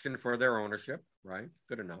projection for their ownership, right?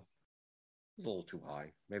 Good enough. It's a little too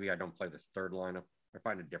high. Maybe I don't play this 3rd lineup. I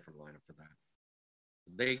find a different lineup for that.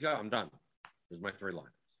 There you go. I'm done. There's my three lineups.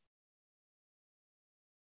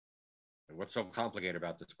 And what's so complicated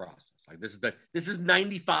about this process? Like this is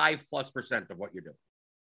 95+% of what you're doing.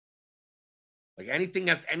 Like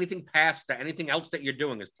anything past that, anything else that you're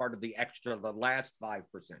doing is part of the last 5%.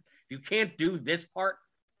 If you can't do this part,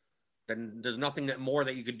 then there's nothing more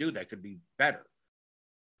that you could do that could be better.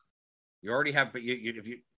 You already have, but if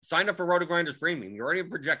you sign up for RotoGrinders Premium, you already have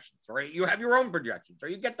projections, right? You have your own projections, or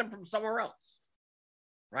you get them from somewhere else,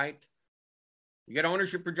 right? You get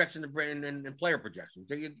ownership projections and player projections.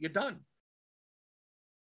 So you're done.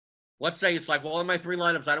 Let's say it's like, well, in my three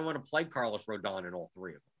lineups, I don't want to play Carlos Rodon in all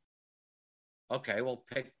three of them. Okay, well,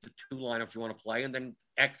 pick the two lineups you want to play, and then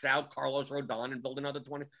X out Carlos Rodon and build another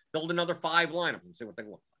 5 lineups and see what they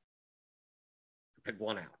look like. Pick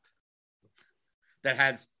one out that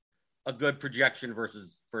has a good projection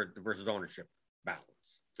versus ownership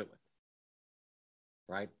balance to it,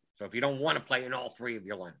 right? So if you don't want to play in all 3 of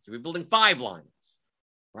your lineups, if you're building 5 lineups,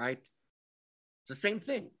 right? It's the same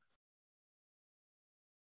thing.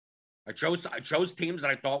 I chose teams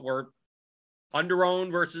that I thought were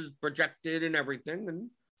under-owned versus projected and everything, and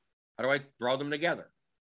how do I throw them together?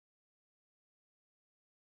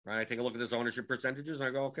 Right? I take a look at this ownership percentages, and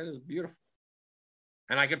I go, okay, this is beautiful.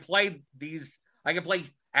 And I could play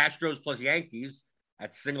Astros plus Yankees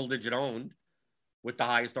at single-digit owned with the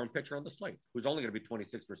highest owned pitcher on the slate, who's only going to be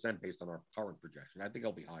 26% based on our current projection. I think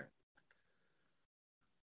he'll be higher.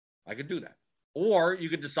 I could do that. Or you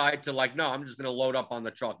could decide to no, I'm just going to load up on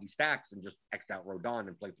the chalky stacks and just X out Rodon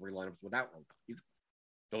and play 3 lineups without Rodon.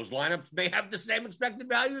 Those lineups may have the same expected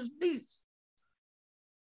value as these.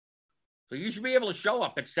 So you should be able to show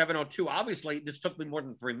up at 7:02. Obviously, this took me more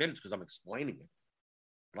than 3 minutes because I'm explaining it.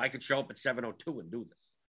 But I could show up at 7:02 and do this.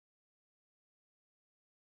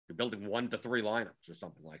 You're building 1 to 3 lineups or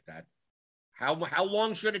something like that. How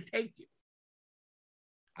long should it take you?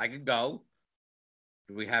 I could go.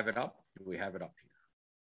 Do we have it up? Do we have it up here?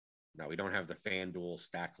 No, we don't have the FanDuel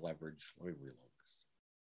stack leverage. Let me reload this.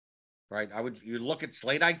 Right? You look at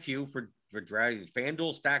Slate IQ for drafting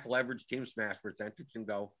FanDuel stack leverage team smash percentage and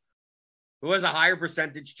go, who has a higher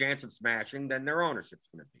percentage chance of smashing than their ownership's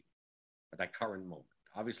going to be at that current moment?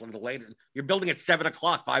 Obviously, the later you're building at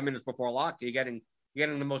 7:00, 5 minutes before lock, you're getting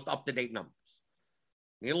the most up-to-date numbers.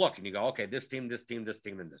 And you look and you go, okay, this team, this team, this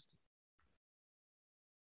team, and this team.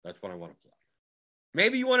 That's what I want to play.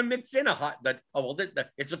 Maybe you want to mix in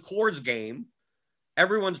it's a Coors game.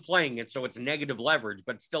 Everyone's playing it, so it's negative leverage,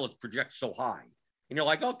 but still it projects so high. And you're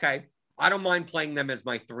like, okay, I don't mind playing them as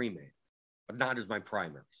my 3-man, but not as my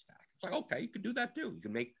primary stack. It's like, okay, you can do that too. You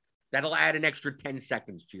can that'll add an extra 10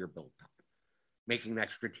 seconds to your build time, making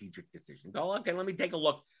that strategic decision. Go, okay, let me take a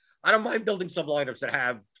look. I don't mind building some lineups that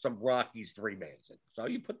have some Rockies 3-mans in. So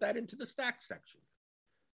you put that into the stack section.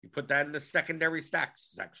 You put that in the secondary stacks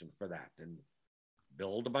section for that and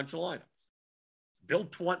build a bunch of lineups.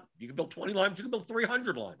 Build 20. You can build 20 lineups. You can build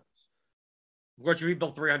 300 lineups. Of course, if you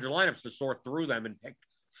build 300 lineups to sort through them and pick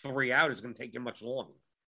 3 out, it's going to take you much longer.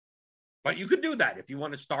 But you could do that. If you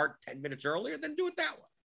want to start 10 minutes earlier, then do it that way.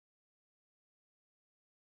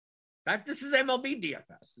 This is MLB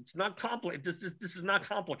DFS. It's not complicated. This is not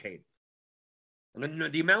complicated. And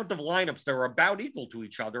then the amount of lineups that are about equal to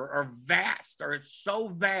each other are vast, or it's so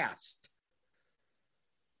vast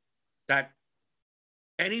that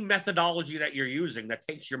any methodology that you're using that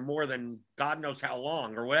takes you more than God knows how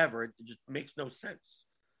long or whatever, it just makes no sense.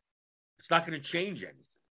 It's not going to change anything.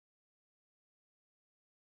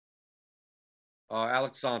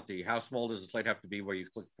 Alex Santi, how small does the slate have to be where you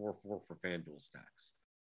click 4-4 for FanDuel stacks?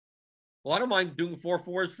 Well, I don't mind doing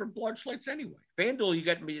 4-4s for blood slates anyway. FanDuel, you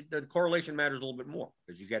get the correlation matters a little bit more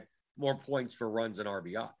because you get more points for runs and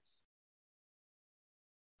RBIs.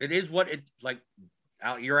 It is what it like.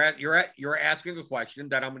 You're asking a question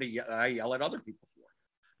that I'm going to yell at other people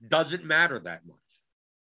for. Doesn't matter that much.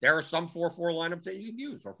 There are some 4-4 lineups that you can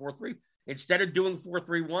use or 4-3. Instead of doing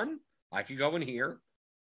 4-3-1, I could go in here.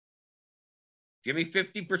 Give me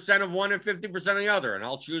 50% of one and 50% of the other, and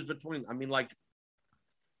I'll choose between. I mean,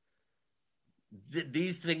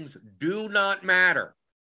 these things do not matter.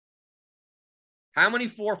 How many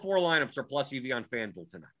 4-4 lineups are plus EV on FanDuel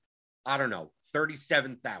tonight? I don't know,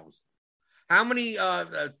 37,000. How many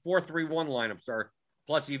 4-3-1 lineups are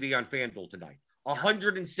plus EV on FanDuel tonight?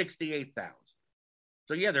 168,000.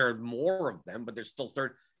 So yeah, there are more of them, but there's still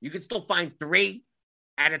third. You can still find 3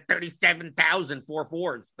 out of 37,000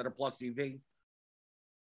 4-4s that are plus EV.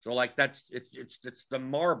 So it's the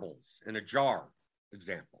marbles in a jar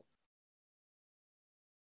example.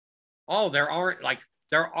 Oh,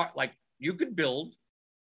 you could build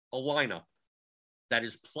a lineup that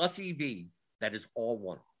is plus EV that is all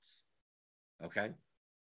one-offs. Okay?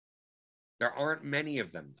 There aren't many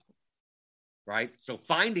of them, though, right? So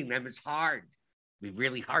finding them is hard. It'd be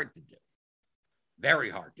really hard to do. Very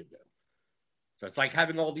hard to do. So it's like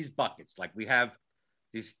having all these buckets. Like we have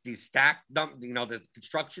these stacked, the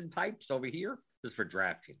construction types over here. This is for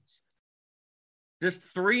DraftKings. This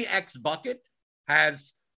 3X bucket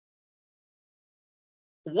has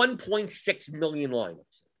 1.6 million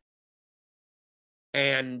lineups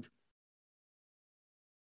and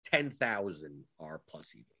 10,000 are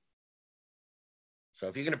plus EV. So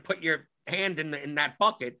if you're going to put your hand in that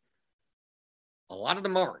bucket, a lot of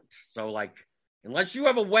them aren't. So like, unless you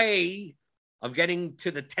have a way of getting to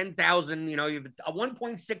the 10,000, you have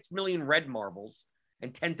 1.6 million red marbles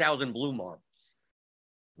and 10,000 blue marbles.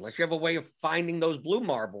 Unless you have a way of finding those blue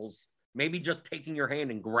marbles, maybe just taking your hand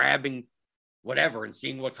and grabbing whatever and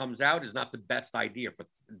seeing what comes out is not the best idea for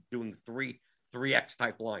doing 3X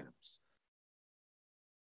type lineups.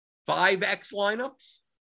 5X lineups,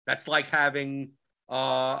 that's like having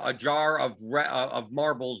a jar of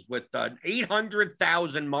marbles with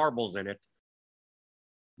 800,000 marbles in it,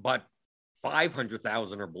 but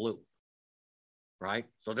 500,000 are blue, right?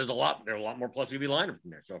 So there are a lot more plus EV lineups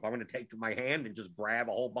in there. So if I'm going to take my hand and just grab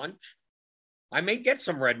a whole bunch, I may get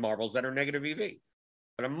some red marbles that are negative EV,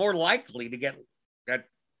 but I'm more likely to get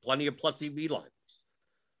plenty of plus EV lineups.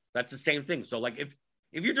 That's the same thing. So like if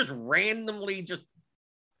you're just randomly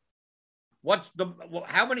what's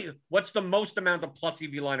the most amount of plus EV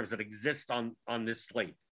lineups that exist on this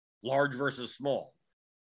slate? Large versus small.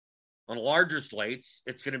 On larger slates,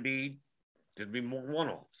 it's going to be more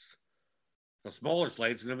one-offs. The smaller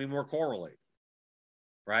slates are going to be more correlated,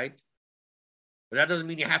 right? But that doesn't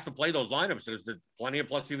mean you have to play those lineups. There's plenty of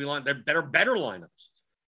plus EV lineups that are better lineups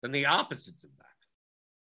than the opposites of that.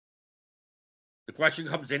 The question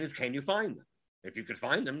comes in is, can you find them? If you could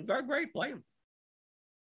find them, great, play them.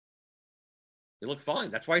 They look fine.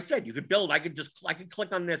 That's why I said you could build. I could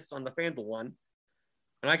click on this on the FanDuel one,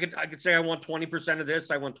 and I could say I want 20% of this.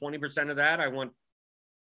 I want 20% of that. I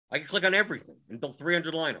could click on everything and build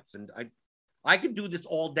 300 lineups, and I could do this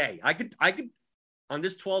all day. I could on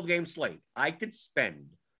this 12-game slate. I could spend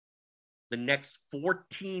the next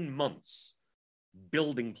 14 months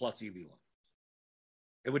building plus EV lineups.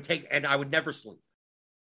 It would take, and I would never sleep.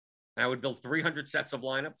 And I would build 300 sets of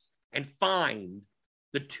lineups and find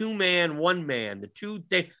the 2-man, 1-man, the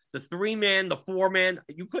 3-man, the 4-man.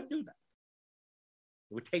 You couldn't do that.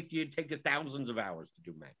 It would take you thousands of hours to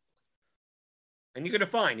do manually. And you're going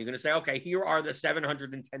to say, okay, here are the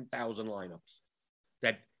 710,000 lineups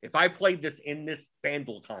that if I played this in this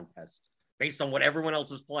FanDuel contest, based on what everyone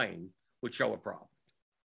else is playing, would show a problem.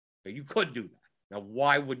 So you could do that. Now,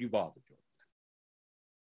 why would you bother doing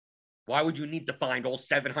that? Why would you need to find all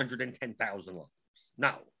 710,000 lineups?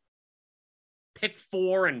 No. Pick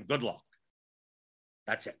 4 and good luck.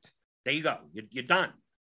 That's it. There you go. You're done.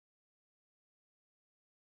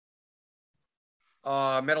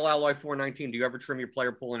 Metal Alloy 419. Do you ever trim your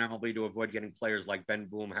player pool in MLB to avoid getting players like Ben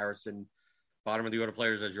Boom, Harrison, bottom of the order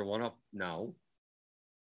players as your one-off? No.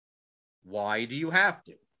 Why do you have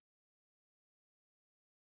to?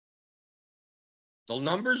 The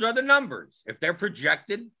numbers are the numbers. If they're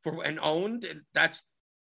projected for and owned, that's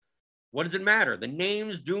what does it matter? The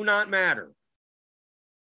names do not matter.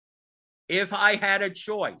 If I had a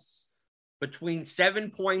choice between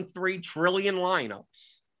 7.3 trillion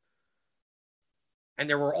lineups and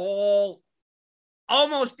they were all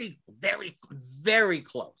almost equal, very, very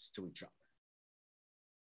close to each other,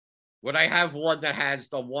 would I have one that has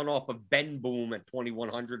the one-off of Ben Boom at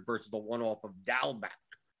 2,100 versus the one-off of Dalbec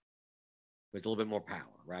with a little bit more power,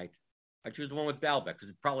 right? I choose the one with Dalbec because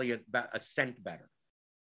it's probably about a cent better.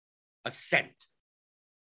 A cent.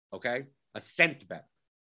 Okay? A cent better.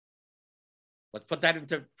 Let's put that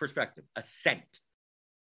into perspective. A cent.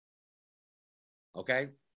 Okay?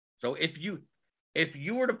 So if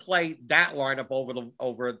you were to play that lineup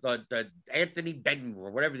over the Anthony Benton or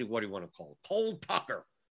what do you want to call it, Cole Tucker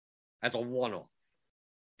as a one-off,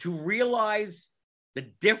 to realize the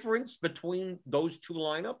difference between those two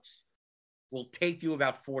lineups will take you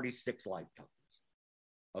about 46 lifetimes.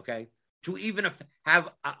 Okay? To even have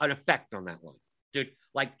an effect on that line. Dude,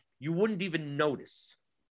 like you wouldn't even notice.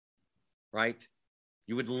 Right?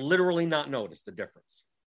 You would literally not notice the difference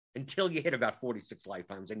until you hit about 46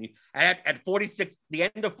 lifetimes. And you at 46, the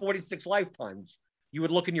end of 46 lifetimes, you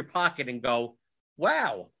would look in your pocket and go,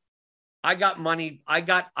 wow, I got money. I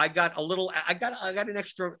got a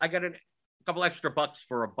couple extra bucks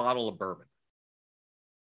for a bottle of bourbon.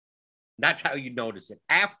 That's how you notice it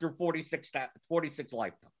after 46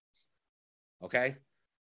 lifetimes. Okay?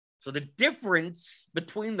 So the difference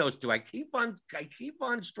between those two, I keep on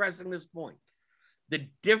stressing this point. the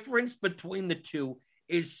difference between the two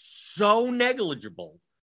is so negligible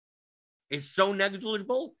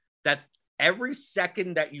that every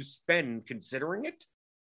second that you spend considering it,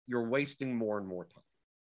 you're wasting more and more time.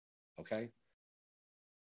 Okay?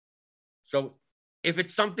 So if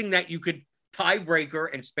it's something that you could tiebreaker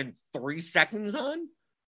and spend 3 seconds on,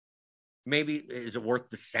 maybe is it worth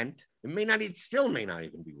the cent? It still may not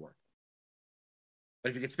even be worth it. But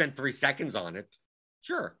if you could spend 3 seconds on it,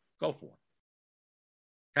 sure, go for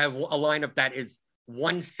it. Have a lineup that is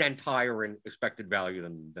 1 cent higher in expected value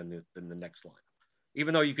than the next lineup.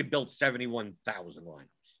 Even though you could build 71,000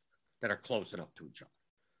 lineups that are close enough to each other.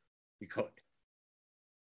 You could.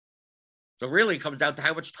 So really it comes down to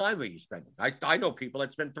how much time are you spending. I know people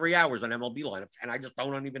that spend 3 hours on MLB lineups, and I just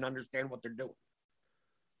don't even understand what they're doing.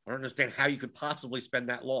 I don't understand how you could possibly spend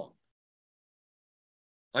that long.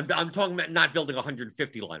 I'm talking about not building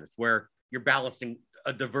 150 lineups where you're balancing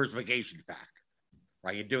a diversification factor,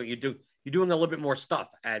 right? You're doing a little bit more stuff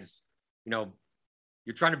as,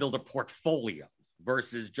 you're trying to build a portfolio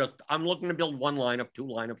versus just, I'm looking to build 1 lineup, 2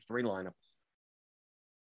 lineups, 3 lineups.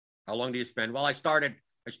 How long do you spend? Well, I started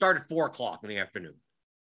 4:00 in the afternoon.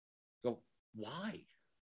 So why?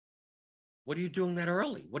 What are you doing that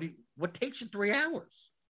early? What takes you 3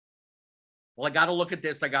 hours? Well, I got to look at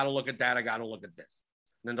this. I got to look at that. I got to look at this.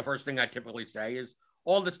 And then the first thing I typically say is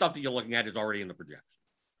all the stuff that you're looking at is already in the projections.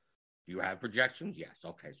 Do you have projections? Yes.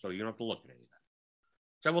 Okay. So you don't have to look at any of that.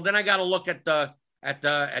 So, well, then I got to look at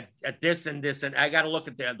this and this, and I got to look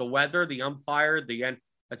at the weather, the umpire, the end.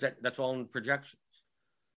 That's all in projections.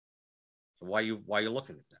 So why are you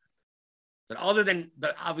looking at that? But other than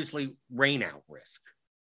the obviously rain out risk,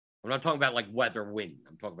 I'm not talking about like weather, wind.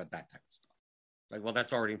 I'm talking about that type of stuff. Like, well,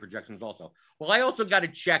 that's already in projections also. Well, I also got to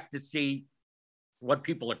check to see what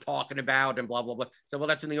people are talking about and blah, blah, blah. So, well,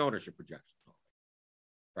 that's in the ownership projections,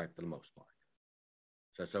 right, for the most part.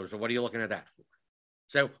 So what are you looking at that for?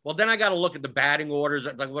 So, well, then I got to look at the batting orders.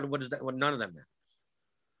 Like, what is that? Well, none of them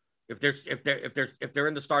matters. If they're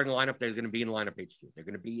in the starting lineup, they're going to be in lineup HQ. They're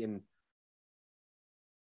going to be in.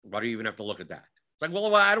 Why do you even have to look at that? It's like,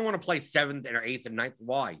 well, I don't want to play 7th or 8th and 9th.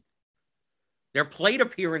 Why? Their plate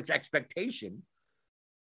appearance expectation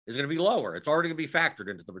is going to be lower. It's already going to be factored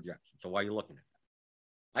into the projection. So why are you looking at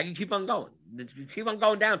that? I can keep on going. Keep on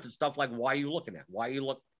going down to stuff like why are you looking at? Why are you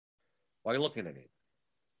looking at it?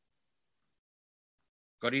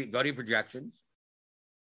 Go to your projections.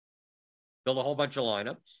 Build a whole bunch of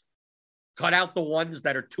lineups. Cut out the ones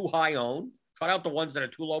that are too high owned. Cut out the ones that are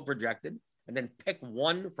too low projected. And then pick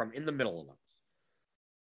one from in the middle of those.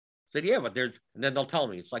 Said, yeah, but and then they'll tell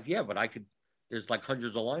me, it's like, yeah, but there's like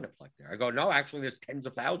hundreds of lineups like there. I go, no, actually there's tens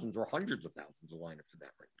of thousands or hundreds of thousands of lineups in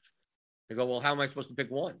that range. They go, well, how am I supposed to pick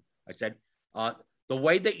one? I said, the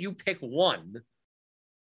way that you pick one,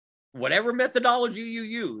 whatever methodology you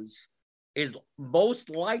use is most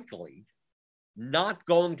likely not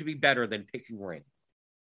going to be better than picking random.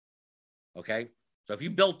 Okay. So if you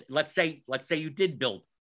built, let's say you did build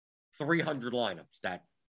 300 lineups that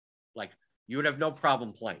like you would have no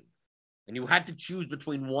problem playing. And you had to choose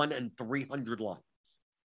between 1 and 300 lineups.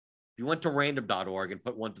 If you went to random.org and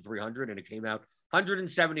put 1 to 300 and it came out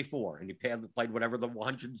 174 and you played whatever the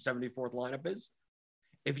 174th lineup is.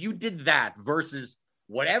 If you did that versus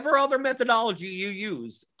whatever other methodology you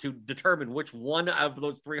use to determine which one of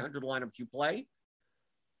those 300 lineups you play,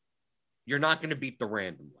 you're not going to beat the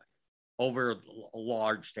random way over a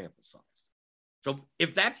large sample size. So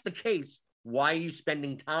if that's the case, why are you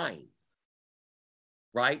spending time?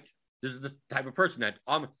 Right? This is the type of person that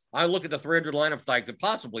I look at the 300 lineups I could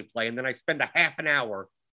possibly play, and then I spend a half an hour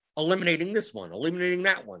eliminating this one, eliminating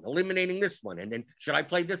that one, eliminating this one, and then should I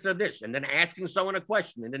play this or this? And then asking someone a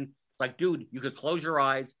question, and then it's like, dude, you could close your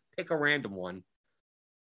eyes, pick a random one,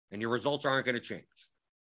 and your results aren't going to change.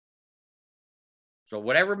 So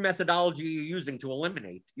whatever methodology you're using to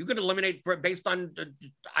eliminate, you could eliminate based on,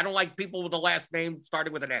 I don't like people with the last name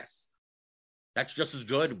starting with an S. That's just as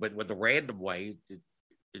good, but with the random way, it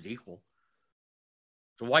is equal.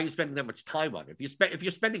 So why are you spending that much time on it? If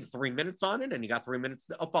you're spending 3 minutes on it and you got 3 minutes,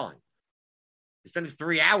 fine. You're spending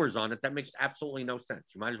 3 hours on it, that makes absolutely no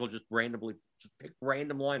sense. You might as well just pick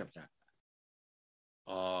random lineups out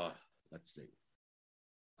of that. Let's see.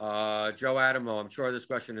 Joe Adamo, I'm sure this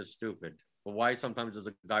question is stupid, but why sometimes does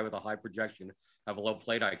a guy with a high projection have a low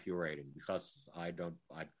plate IQ rating? Because I don't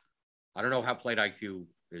know how plate IQ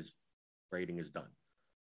rating is done.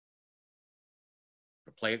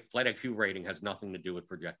 The plate IQ rating has nothing to do with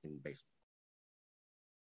projecting baseball.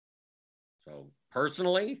 So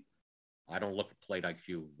personally, I don't look at plate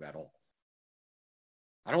IQ at all.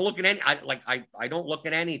 I don't look at I don't look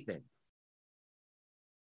at anything.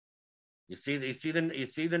 You see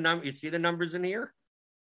the numbers in here?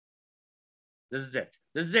 This is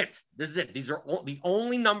it. These are the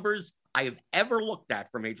only numbers I have ever looked at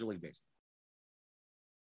for Major League Baseball.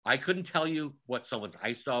 I couldn't tell you what someone's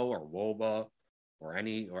ISO or WOBA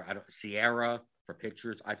or Sierra for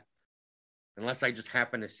pitchers. Unless I just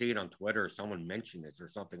happen to see it on Twitter or someone mentioned it or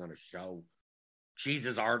something on a show,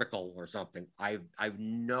 Cheese's article or something. I've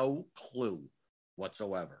no clue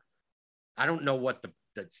whatsoever. I don't know what the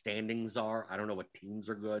standings are. I don't know what teams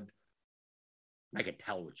are good. I can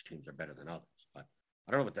tell which teams are better than others, but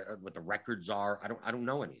I don't know what the records are. I don't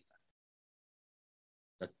know any of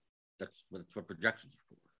that. That's what projections are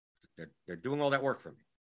for. They're doing all that work for me.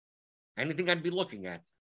 Anything I'd be looking at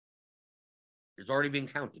is already being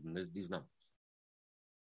counted in these numbers.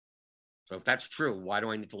 So if that's true, why do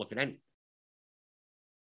I need to look at anything?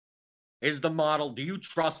 Is the model, do you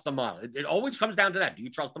trust the model? It always comes down to that. Do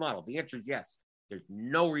you trust the model? The answer is yes. There's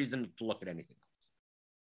no reason to look at anything else.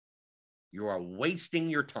 You are wasting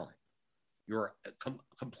your time. You're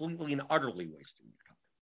completely and utterly wasting your time.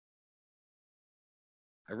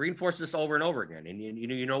 I reinforce this over and over again. And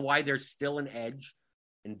you know why there's still an edge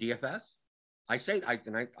in DFS? I say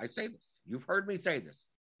this. You've heard me say this.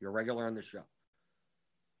 You're a regular on the show.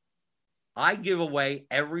 I give away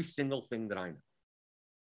every single thing that I know.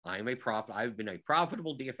 I've been a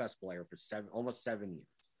profitable DFS player for almost 7 years.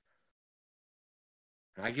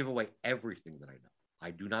 And I give away everything that I know.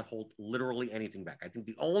 I do not hold literally anything back. I think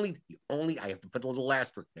the only I have to put a little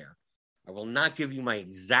asterisk there. I will not give you my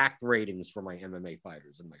exact ratings for my MMA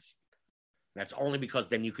fighters in my sheet. That's only because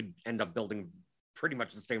then you could end up building pretty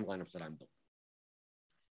much the same lineups that I'm building.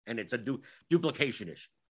 And it's a duplication issue.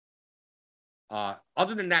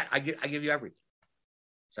 Other than that, I give you everything.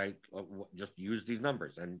 So just use these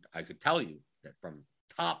numbers. And I could tell you that from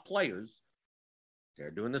top players,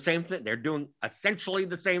 they're doing the same thing. They're doing essentially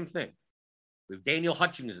the same thing. We have Daniel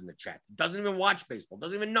Hutchings in the chat. Doesn't even watch baseball.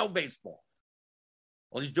 Doesn't even know baseball.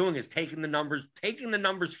 All he's doing is taking the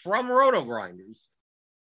numbers from Roto Grinders,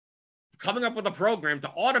 coming up with a program to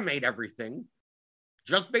automate everything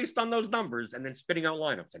just based on those numbers and then spitting out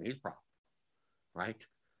lineups. And he's profitable, right?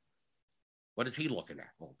 What is he looking at?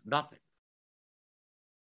 Well, nothing.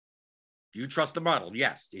 Do you trust the model?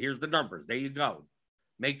 Yes. Here's the numbers. There you go.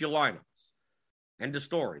 Make your lineups. End of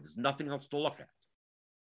story. There's nothing else to look at.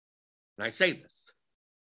 And I say this.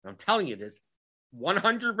 I'm telling you this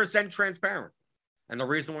 100% transparent. And the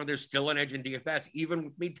reason why there's still an edge in DFS, even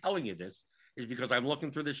with me telling you this, is because I'm looking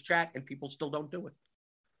through this chat and people still don't do it.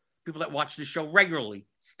 People that watch this show regularly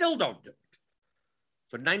still don't do it.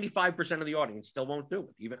 So 95% of the audience still won't do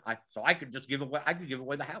it. So I could just give away. I could give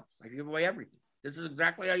away the house. I could give away everything. This is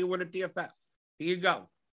exactly how you win at DFS. Here you go.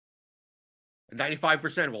 And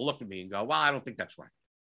 95% will look at me and go, "Well, I don't think that's right."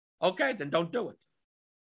 Okay, then don't do it.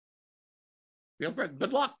 Feel great.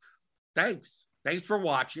 Good luck. Thanks. Thanks for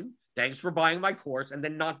watching. Thanks for buying my course and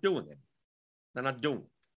then not doing it. They're not doing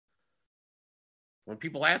it. When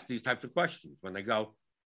people ask these types of questions, when they go,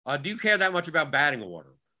 "Do you care that much about batting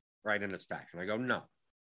order, right, in a stack?" And I go, "No."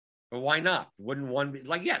 But why not? Wouldn't one be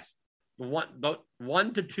like, yes, the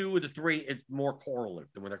 1 to 2 or the 3 is more correlative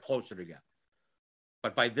than when they're closer together.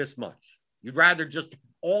 But by this much, you'd rather just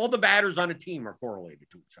all the batters on a team are correlated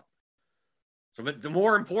to each other. So the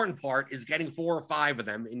more important part is getting 4 or 5 of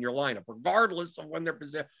them in your lineup, regardless of when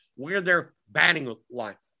where their batting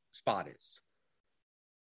line spot is.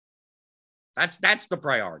 That's the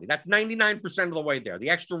priority. That's 99% of the way there.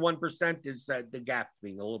 The extra 1% is the gaps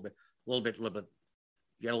being a little bit. You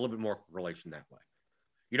get a little bit more correlation that way.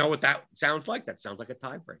 You know what that sounds like? That sounds like a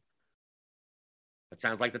tiebreaker. That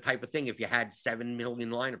sounds like the type of thing if you had 7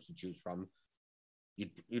 million lineups to choose from,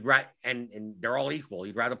 you'd rather, and they're all equal.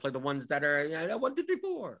 You'd rather play the ones that are 1, 2, 3,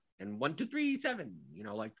 4 and 1, 2, 3, 7.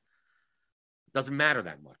 Like it doesn't matter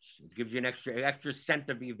that much. It gives you an extra cent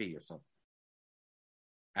of EV or something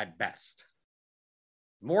at best.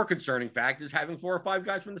 More concerning fact is having 4 or 5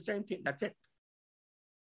 guys from the same team. That's it.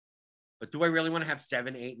 But do I really want to have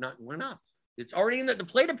 7, 8, 9? We're not. It's already in the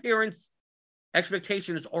plate appearance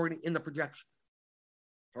expectation is already in the projection.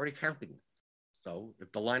 It's already counting it. So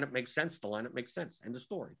if the lineup makes sense, the lineup makes sense. End of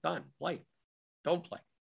story. Done. Play it. Don't play.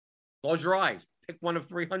 Close your eyes. Pick one of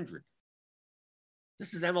 300.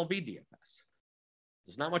 This is MLB DFS.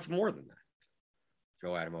 There's not much more than that.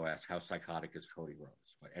 Joe Adamo asks, how psychotic is Cody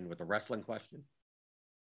Rhodes? And with the wrestling question,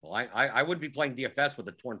 well, I wouldn't be playing DFS with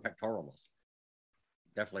a torn pectoral muscle.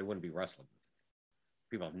 Definitely wouldn't be wrestling.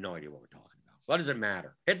 People have no idea what we're talking about. What does it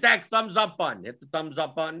matter? Hit that thumbs up button. Hit the thumbs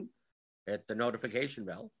up button. Hit the notification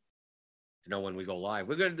bell to know when we go live.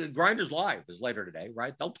 We're going to do Grinders Live is later today,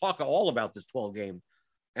 right? They'll talk all about this 12-game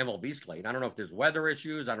MLB slate. I don't know if there's weather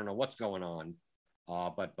issues. I don't know what's going on,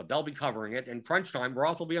 but they'll be covering it. And Crunch Time,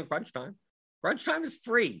 Roth will be on Crunch Time. Crunch Time is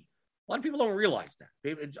free. A lot of people don't realize that.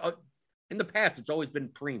 In the past, it's always been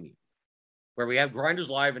premium, where we have Grinders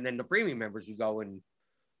Live, and then the premium members, you go and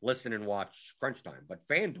listen and watch Crunch Time. But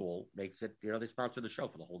FanDuel makes it, they sponsor the show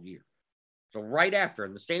for the whole year. So right after,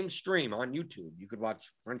 in the same stream on YouTube, you could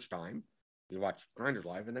watch Crunch Time, you could watch Grinders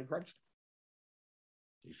Live, and then Crunch Time.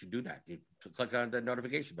 You should do that. You click on the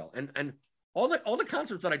notification bell. And all the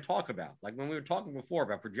concepts that I talk about, like when we were talking before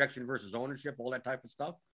about projection versus ownership, all that type of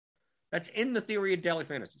stuff, that's in the Theory of Daily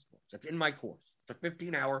Fantasy Sports. That's in my course. It's a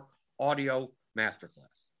 15-hour audio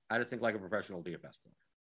masterclass. How to think like a professional DFS player.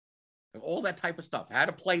 And all that type of stuff. How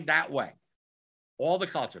to play that way. All the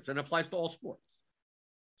concepts. And it applies to all sports.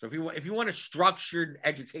 So if you want a structured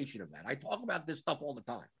education of that, I talk about this stuff all the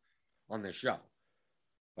time on this show.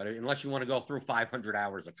 But unless you want to go through 500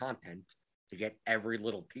 hours of content to get every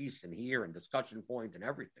little piece in here and discussion point and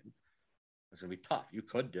everything, it's going to be tough. You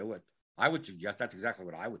could do it. I would suggest that's exactly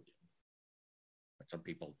what I would do. But some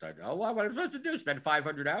people said, "Oh, well, what am I supposed to do? Spend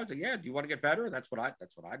 500 hours?" Yeah. Do you want to get better? That's what I do.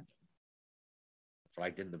 That's what I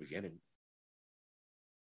did in the beginning.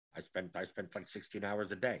 I spent like 16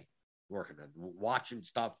 hours a day working on watching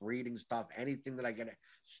stuff, reading stuff, anything that I get,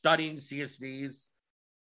 studying CSVs.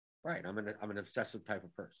 Right. I'm an obsessive type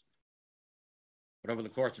of person. But over the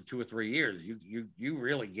course of 2 or 3 years, you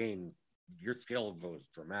really gain, your skill goes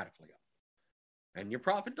dramatically up. And your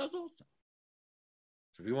profit does also.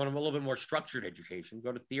 So if you want a little bit more structured education,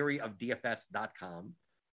 go to theoryofdfs.com.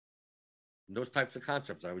 And those types of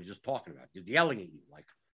concepts I was just talking about, just yelling at you like,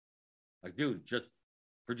 dude, just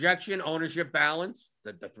projection, ownership, balance,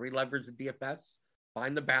 the 3 levers of DFS,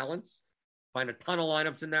 find the balance, find a ton of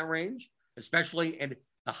lineups in that range, especially, and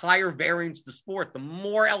the higher variance the sport, the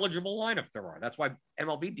more eligible lineups there are. That's why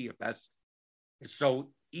MLB DFS is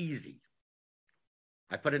so easy.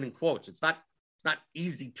 I put it in quotes. It's not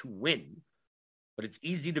easy to win, but it's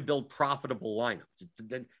easy to build profitable lineups.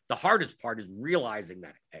 The hardest part is realizing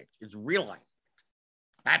that edge. It's realizing it.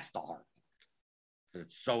 That's the hard part. Because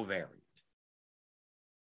it's so varied.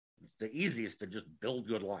 It's the easiest to just build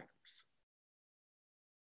good lineups.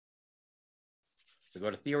 So go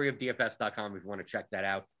to theoryofdfs.com if you want to check that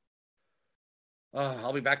out.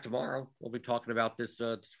 I'll be back tomorrow. We'll be talking about this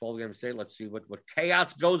fall game state. Let's see what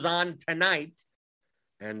chaos goes on tonight.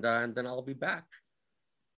 And then I'll be back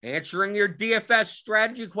answering your DFS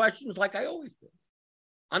strategy questions like I always do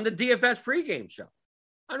on the DFS pregame show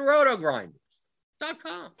on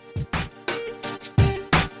rotogrinders.com.